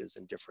approaches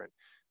and different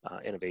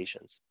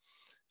innovations.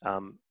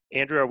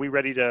 Andrew, are we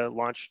ready to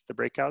launch the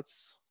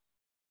breakouts?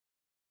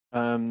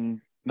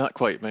 Not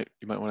quite.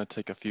 You might want to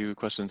take a few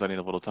questions. I need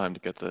a little time to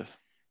get those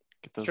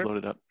Sure.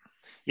 loaded up.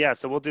 Yeah,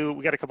 so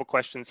we got a couple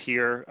questions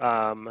here.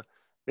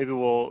 Maybe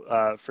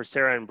we'll, for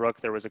Sara and Brooke,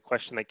 there was a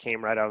question that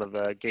came right out of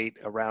the gate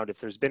around if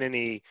there's been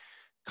any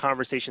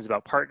conversations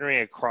about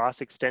partnering across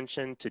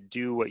extension to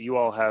do what you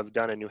all have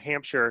done in New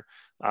Hampshire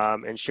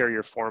and share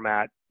your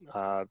format,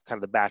 kind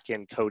of the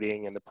back-end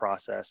coding and the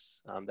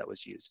process that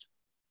was used.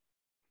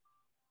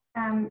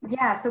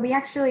 Yeah, so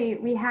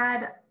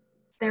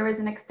there was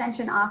an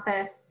extension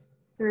office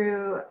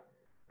through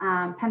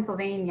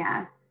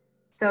Pennsylvania.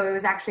 So it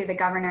was actually the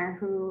governor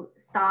who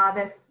saw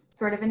this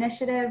sort of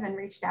initiative and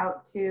reached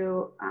out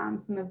to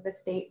some of the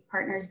state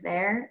partners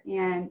there,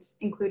 and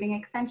including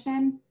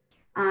extension.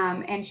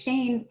 And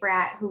Shane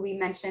Bratt, who we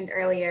mentioned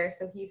earlier,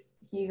 so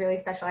he really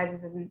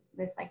specializes in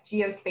this like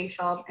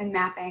geospatial and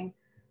mapping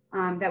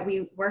that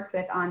we worked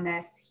with on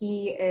this.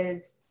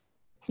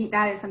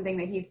 That is something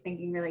that he's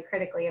thinking really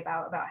critically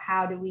about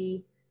how do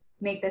we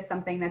make this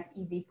something that's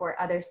easy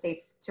for other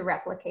states to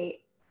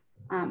replicate.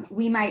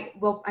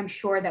 I'm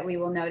sure that we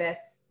will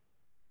notice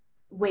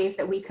ways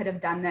that we could have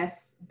done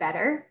this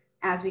better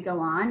as we go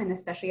on, and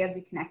especially as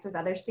we connect with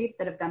other states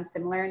that have done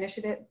similar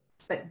initiatives,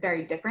 but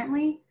very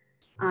differently.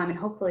 And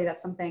hopefully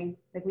that's something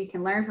that we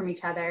can learn from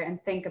each other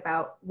and think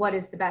about what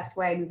is the best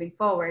way moving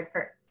forward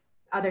for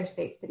other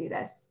states to do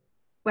this,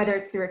 whether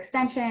it's through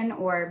extension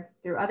or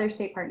through other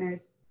state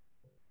partners.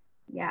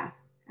 Yeah,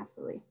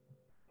 absolutely.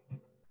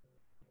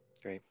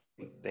 Great,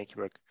 thank you,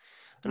 Brooke.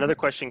 Another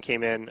question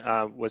came in,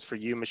 was for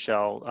you,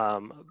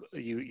 Michelle.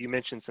 You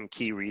mentioned some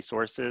key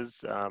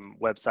resources,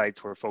 websites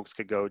where folks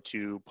could go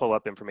to pull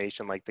up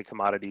information like the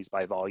commodities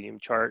by volume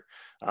chart.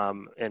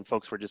 And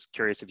folks were just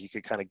curious if you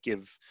could kind of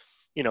give,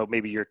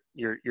 maybe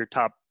your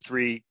top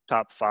 3,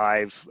 top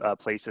 5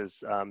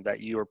 places that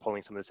you are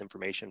pulling some of this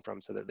information from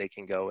so that they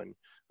can go and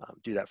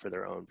do that for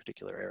their own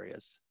particular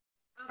areas.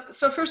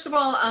 So first of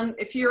all,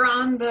 if you're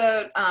on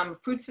the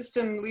Food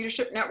System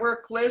Leadership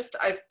Network list,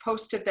 I've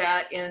posted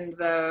that in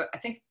the, I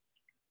think,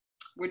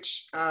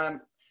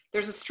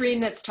 there's a stream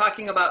that's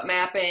talking about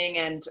mapping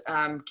and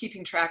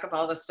keeping track of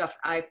all this stuff.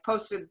 I've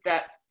posted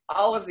that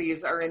all of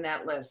these are in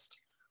that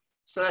list.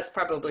 So that's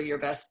probably your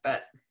best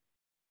bet.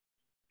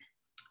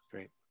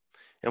 Great.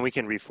 And we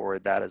can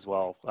re-forward that as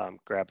well,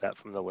 grab that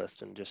from the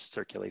list and just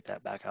circulate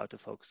that back out to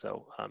folks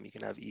so you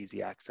can have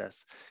easy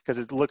access. Because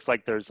it looks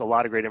like there's a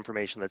lot of great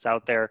information that's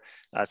out there.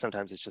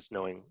 Sometimes it's just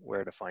knowing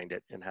where to find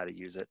it and how to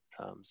use it.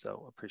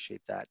 So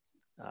appreciate that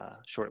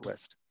short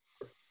list.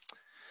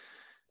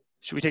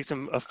 Should we take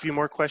a few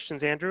more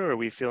questions, Andrew, or are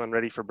we feeling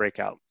ready for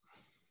breakout?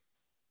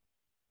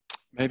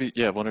 Maybe,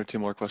 yeah, 1 or 2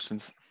 more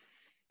questions.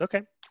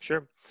 Okay,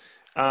 sure.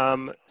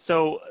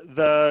 So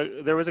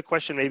there was a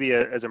question maybe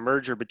as a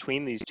merger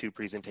between these 2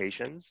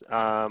 presentations,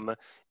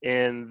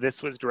 and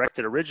this was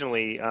directed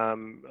originally,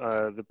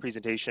 the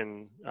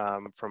presentation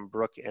from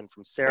Brooke and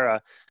from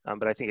Sara,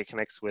 but I think it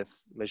connects with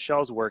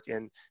Michelle's work.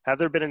 And have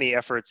there been any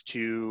efforts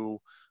to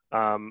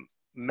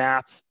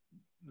map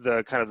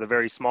the kind of the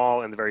very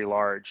small and the very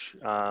large,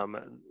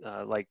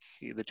 like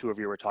the 2 of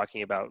you were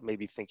talking about,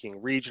 maybe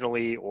thinking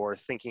regionally or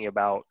thinking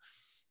about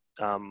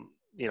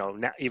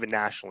even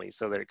nationally,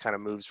 so that it kind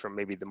of moves from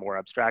maybe the more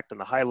abstract and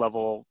the high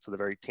level to the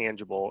very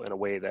tangible in a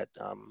way that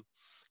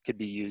could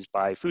be used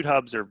by food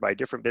hubs or by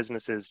different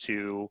businesses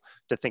to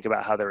think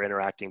about how they're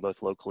interacting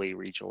both locally,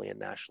 regionally, and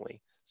nationally.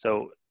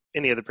 So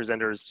any other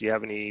presenters, do you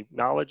have any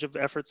knowledge of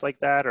efforts like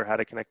that or how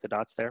to connect the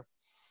dots there?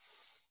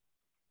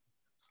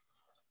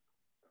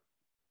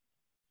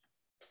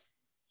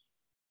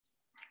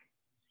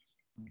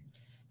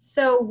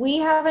 So we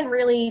haven't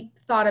really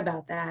thought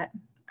about that.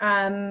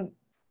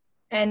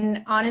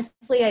 And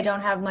honestly, I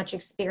don't have much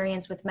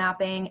experience with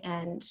mapping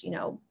and,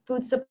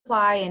 food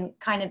supply and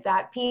kind of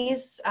that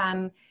piece.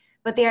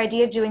 But the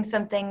idea of doing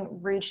something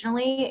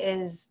regionally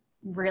is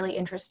really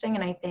interesting,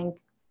 and I think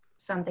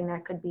something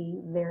that could be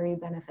very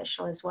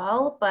beneficial as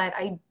well. But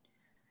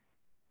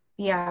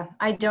yeah,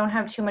 I don't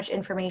have too much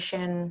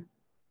information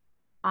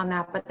on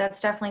that, but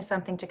that's definitely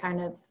something to kind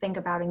of think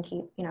about and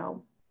keep, you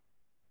know,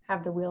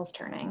 have the wheels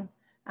turning.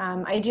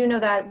 I do know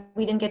that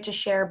we didn't get to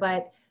share,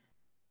 but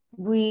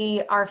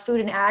our food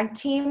and ag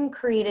team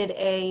created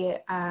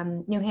a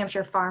New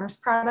Hampshire farms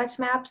product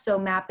map. So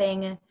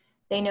mapping,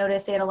 they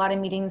noticed they had a lot of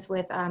meetings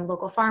with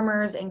local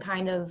farmers and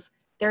kind of,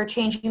 they're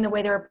changing the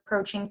way they're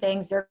approaching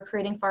things. They're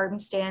creating farm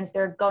stands.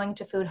 They're going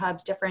to food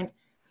hubs,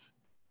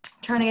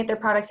 trying to get their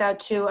products out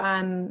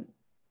to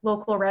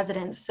local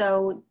residents.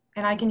 So,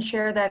 and I can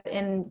share that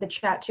in the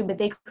chat too, but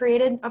they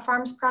created a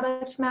farms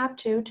product map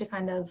too, to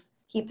kind of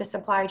keep the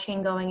supply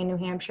chain going in New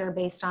Hampshire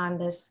based on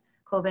this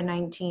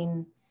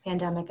COVID-19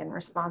 pandemic and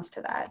response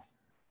to that.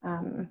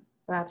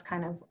 That's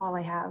kind of all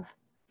I have.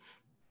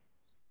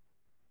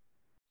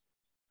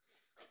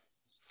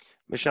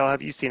 Michelle,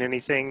 have you seen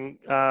anything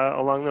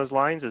along those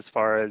lines as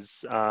far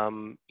as,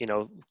 you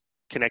know,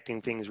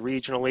 connecting things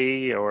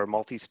regionally or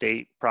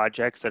multi-state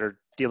projects that are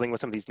dealing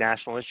with some of these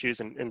national issues?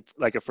 And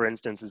like, for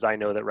instance, as I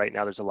know that right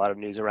now there's a lot of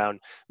news around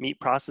meat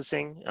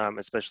processing,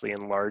 especially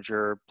in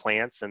larger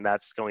plants, and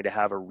that's going to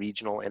have a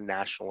regional and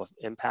national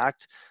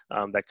impact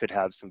that could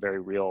have some very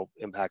real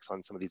impacts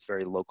on some of these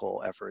very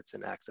local efforts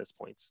and access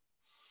points.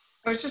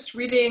 I was just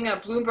reading a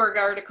Bloomberg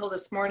article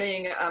this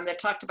morning that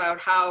talked about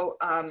how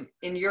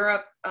in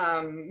Europe,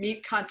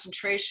 meat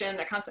concentration,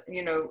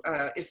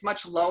 is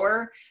much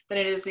lower than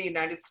it is in the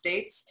United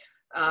States,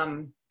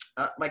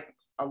 like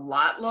a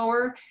lot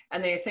lower.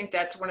 And they think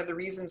that's one of the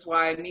reasons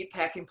why meat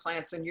packing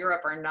plants in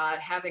Europe are not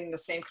having the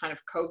same kind of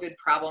COVID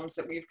problems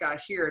that we've got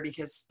here,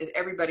 because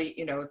everybody,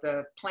 you know,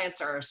 the plants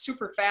are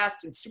super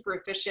fast and super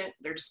efficient.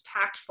 They're just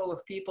packed full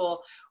of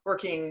people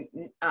working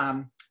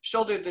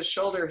shoulder to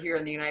shoulder here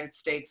in the United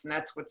States. And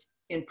that's what's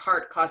in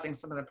part causing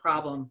some of the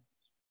problem.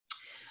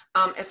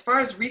 As far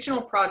as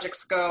regional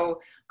projects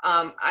go,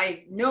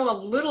 I know a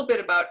little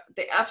bit about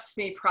the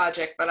FSME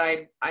project, but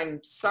I'm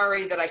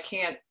sorry that I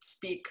can't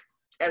speak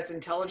as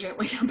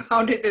intelligently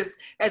about it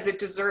as it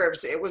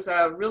deserves. It was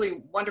a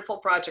really wonderful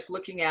project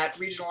looking at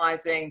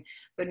regionalizing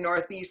the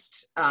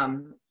Northeast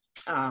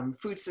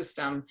food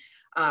system.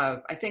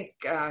 I think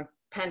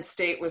Penn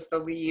State was the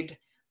lead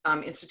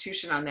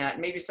institution on that.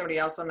 Maybe somebody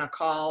else on the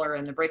call or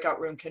in the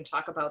breakout room can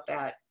talk about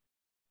that.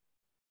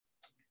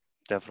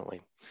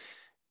 Definitely.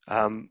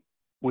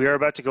 We are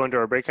about to go into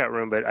our breakout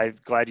room, but I'm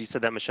glad you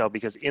said that, Michelle,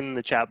 because in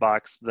the chat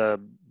box,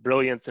 the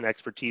brilliance and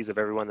expertise of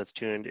everyone that's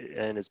tuned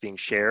in is being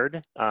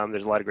shared.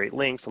 There's a lot of great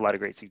links, a lot of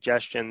great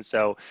suggestions.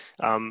 So,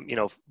 you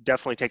know,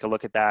 definitely take a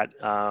look at that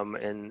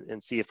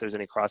and see if there's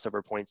any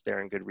crossover points there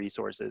and good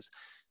resources.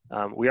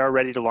 We are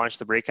ready to launch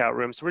the breakout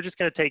room. So we're just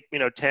going to take, you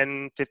know,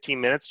 10,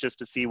 15 minutes just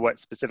to see what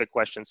specific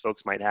questions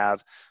folks might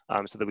have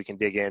so that we can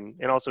dig in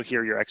and also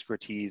hear your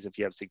expertise if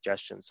you have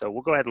suggestions. So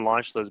we'll go ahead and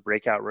launch those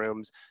breakout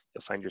rooms.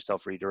 You'll find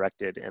yourself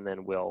redirected, and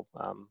then we'll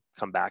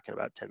come back in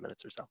about 10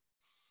 minutes or so.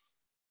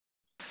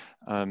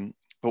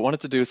 But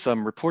wanted to do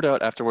some report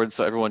out afterwards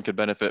so everyone could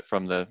benefit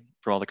from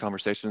all the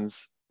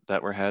conversations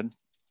that were had.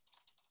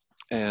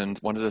 And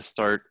wanted to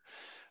start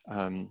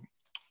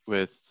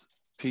with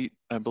Pete,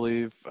 I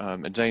believe,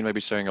 and Jane maybe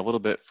sharing a little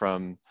bit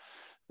from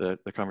the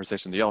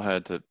conversation that y'all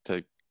had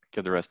to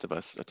give the rest of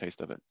us a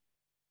taste of it.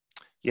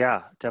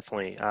 Yeah,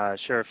 definitely.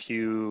 Share a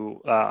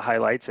few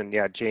highlights, and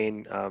yeah,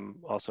 Jane,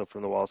 also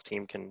from the Walls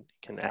team, can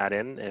add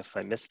in if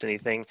I missed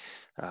anything.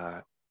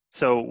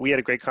 So we had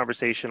a great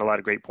conversation, a lot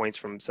of great points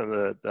from some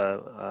of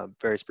the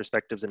various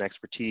perspectives and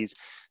expertise.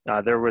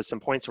 There was some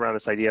points around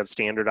this idea of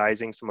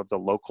standardizing some of the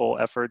local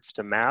efforts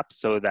to map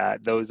so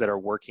that those that are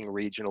working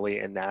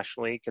regionally and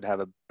nationally could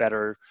have a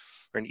better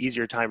or an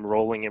easier time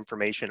rolling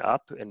information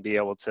up and be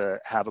able to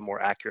have a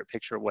more accurate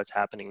picture of what's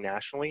happening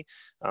nationally.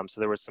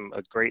 So there was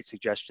a great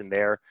suggestion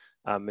there.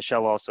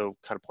 Michelle also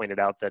kind of pointed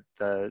out that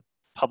the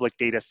public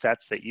data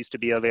sets that used to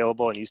be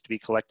available and used to be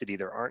collected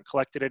either aren't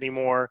collected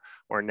anymore,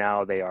 or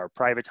now they are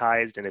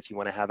privatized. And if you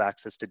want to have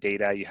access to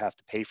data, you have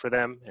to pay for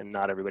them. And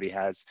not everybody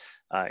has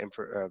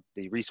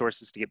the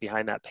resources to get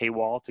behind that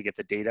paywall to get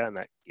the data, and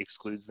that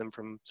excludes them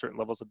from certain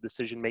levels of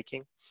decision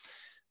making.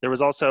 There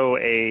was also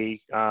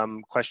a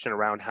question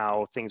around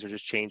how things are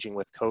just changing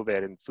with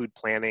COVID, and food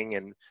planning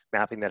and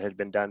mapping that had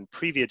been done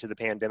previous to the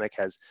pandemic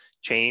has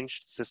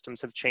changed.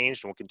 Systems have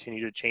changed and will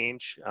continue to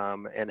change,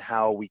 and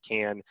how we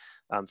can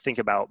think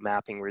about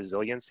mapping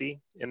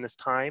resiliency in this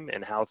time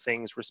and how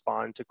things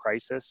respond to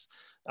crisis,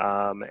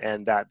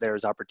 and that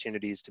there's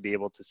opportunities to be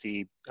able to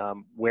see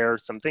where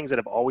some things that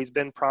have always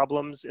been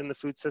problems in the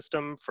food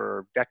system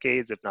for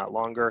decades, if not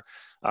longer,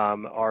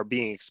 are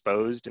being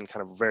exposed and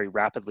kind of very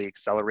rapidly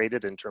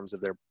accelerated in terms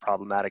of their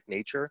problematic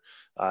nature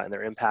and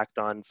their impact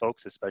on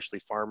folks, especially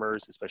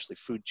farmers, especially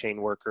food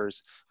chain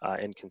workers,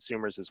 and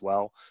consumers as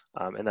well,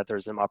 and that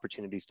there's some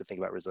opportunities to think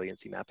about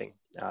resiliency mapping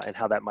and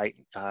how that might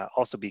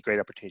also be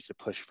great opportunities to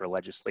push for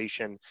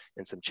legislation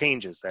and some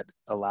changes that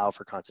allow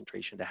for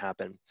concentration to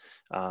happen,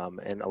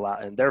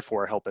 and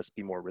therefore help us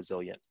be more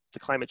resilient to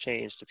climate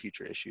change, to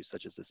future issues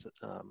such as this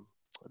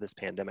this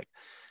pandemic.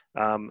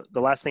 The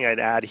last thing I'd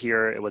add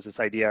here, it was this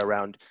idea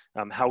around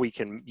how we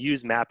can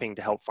use mapping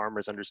to help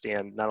farmers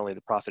understand not only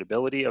the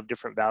profitability of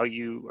different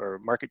value or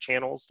market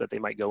channels that they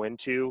might go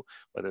into,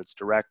 whether it's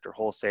direct or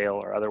wholesale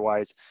or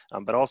otherwise,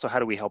 but also how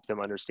do we help them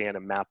understand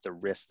and map the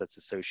risk that's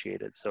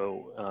associated.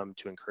 So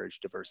to encourage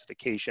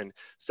diversification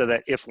so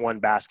that if one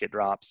basket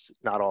drops,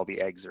 not all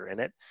the eggs are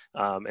in it.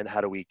 And how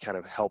do we kind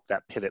of help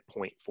that pivot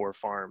point for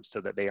farms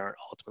so that they aren't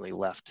ultimately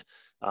left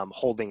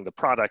holding the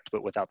product,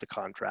 but without the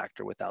contract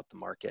or without the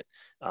market.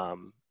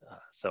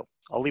 So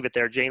I'll leave it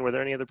there. Jane, were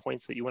there any other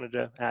points that you wanted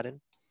to add in?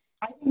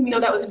 No,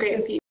 that was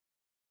great, Pete.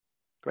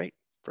 Great,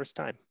 first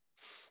time.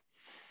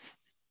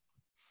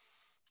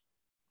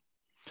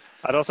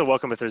 I'd also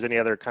welcome if there's any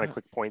other kind of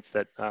quick points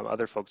that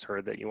other folks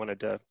heard that you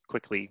wanted to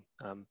quickly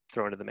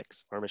throw into the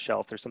mix, or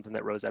Michelle, if there's something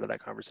that rose out of that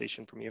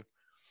conversation from you.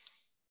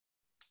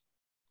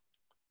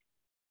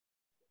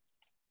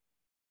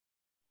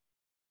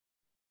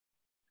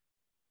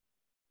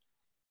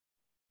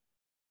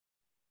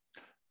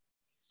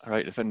 All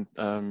right, if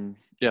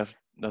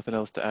nothing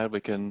else to add,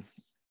 we can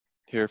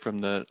hear from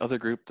the other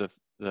group,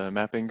 the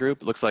mapping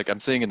group. It looks like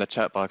I'm seeing in the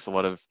chat box a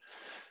lot of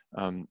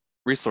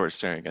resource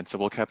sharing, and so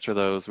we will capture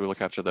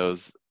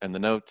those in the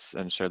notes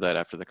and share that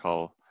after the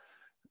call,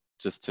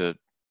 just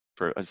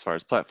for as far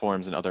as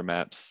platforms and other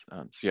maps.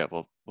 So yeah,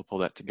 we'll pull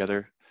that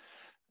together.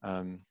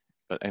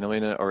 But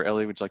Annalena or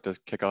Ellie, would you like to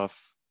kick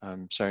off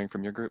sharing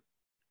from your group?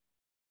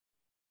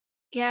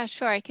 Yeah,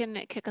 sure, I can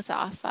kick us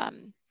off.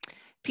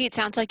 Pete,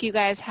 sounds like you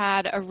guys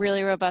had a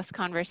really robust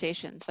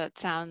conversation, so that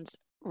sounds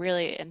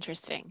really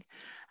interesting.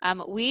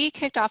 We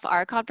kicked off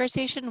our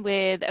conversation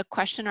with a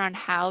question around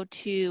how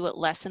to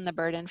lessen the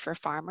burden for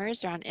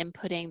farmers around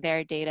inputting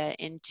their data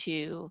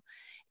into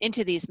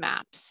these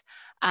maps.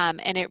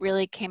 And it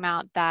really came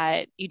out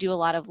that you do a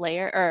lot of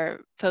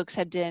folks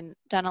had done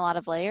a lot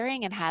of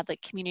layering and had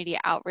like community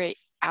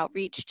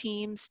outreach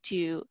teams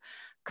to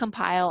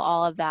compile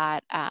all of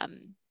that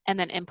and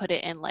then input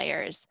it in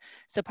layers.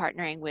 So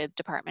partnering with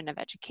Department of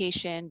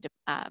Education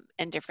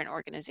and different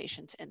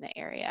organizations in the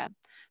area.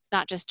 It's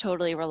not just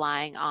totally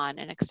relying on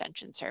an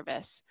extension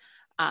service,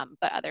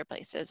 but other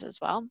places as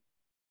well.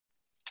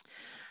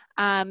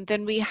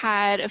 Then we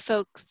had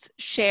folks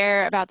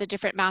share about the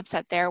different maps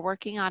that they're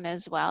working on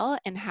as well,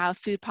 and how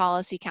food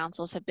policy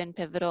councils have been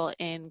pivotal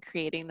in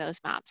creating those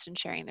maps and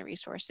sharing the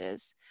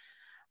resources.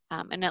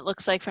 And it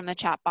looks like from the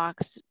chat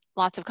box,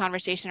 lots of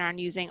conversation around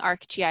using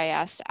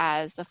ArcGIS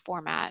as the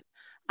format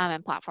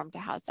and platform to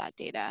house that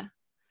data.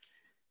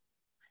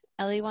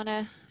 Ellie, want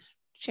to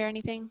share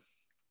anything?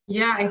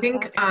 Yeah, I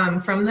think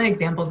from the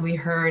examples we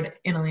heard,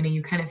 Annalena,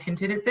 you kind of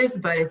hinted at this,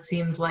 but it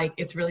seems like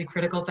it's really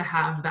critical to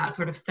have that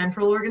sort of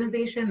central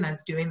organization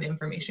that's doing the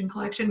information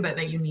collection, but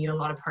that you need a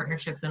lot of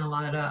partnerships and a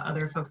lot of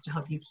other folks to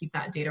help you keep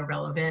that data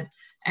relevant.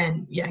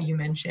 And yeah, you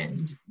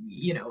mentioned,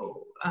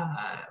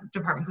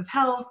 departments of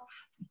health,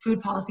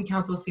 food policy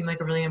councils seem like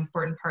a really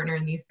important partner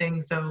in these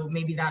things. So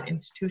maybe that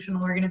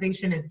institutional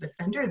organization is the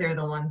center. They're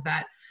the ones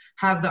that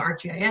have the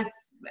ArcGIS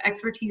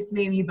expertise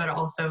maybe, but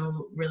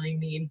also really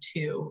need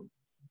to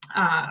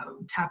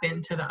tap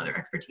into the other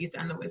expertise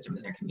and the wisdom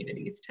in their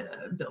communities to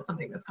build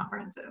something that's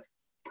comprehensive.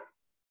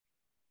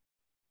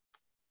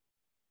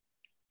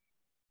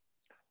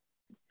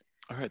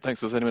 All right,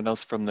 thanks. Does anyone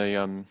else from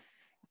the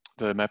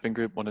mapping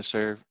group want to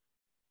share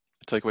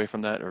a takeaway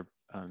from that, or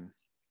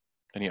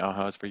any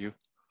ahas for you?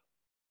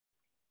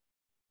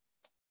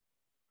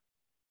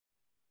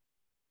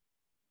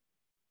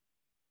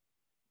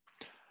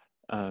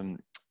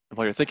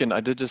 While you're thinking,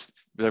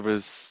 there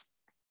was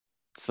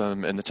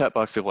some in the chat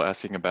box, people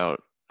asking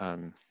about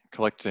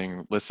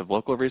collecting lists of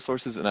local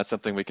resources, and that's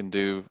something we can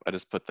do. I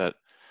just put that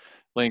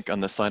link on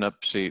the sign up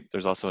sheet.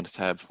 There's also a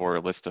tab for a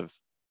list of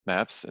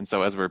maps. And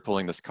so as we were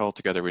pulling this call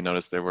together, we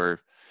noticed there were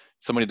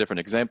so many different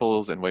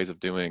examples and ways of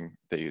doing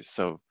these.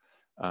 So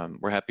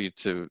we're happy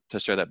to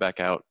share that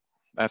back out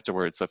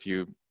afterwards. So if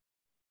you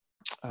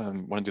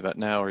want to do that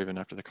now or even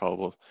after the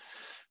call,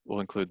 we'll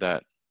include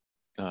that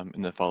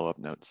in the follow-up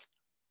notes.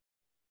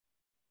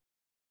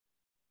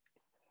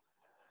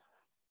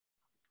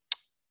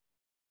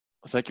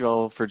 Thank you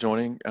all for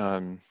joining.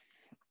 I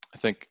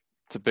think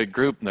it's a big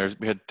group, and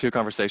we had 2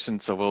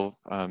 conversations, so we'll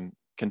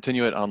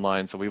continue it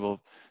online. So we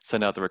will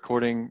send out the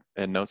recording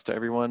and notes to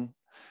everyone.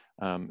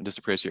 And just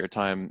appreciate your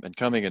time and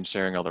coming and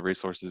sharing all the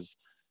resources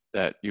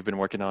that you've been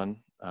working on.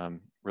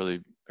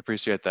 Really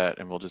appreciate that,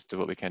 and we'll just do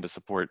what we can to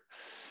support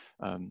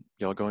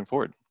y'all going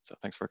forward. So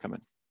thanks for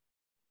coming.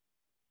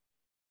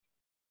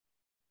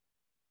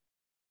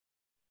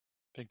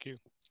 Thank you.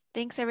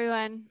 Thanks,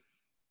 everyone.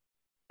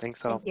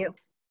 Thanks all. Thank you.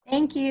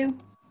 Thank you.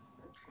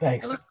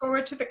 Thanks. I look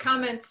forward to the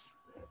comments.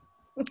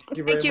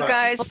 Thank you,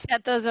 guys. We'll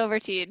get those over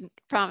to you,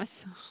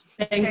 promise.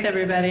 Thanks,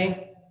 everybody.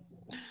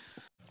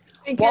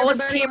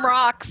 Wallace team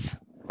rocks.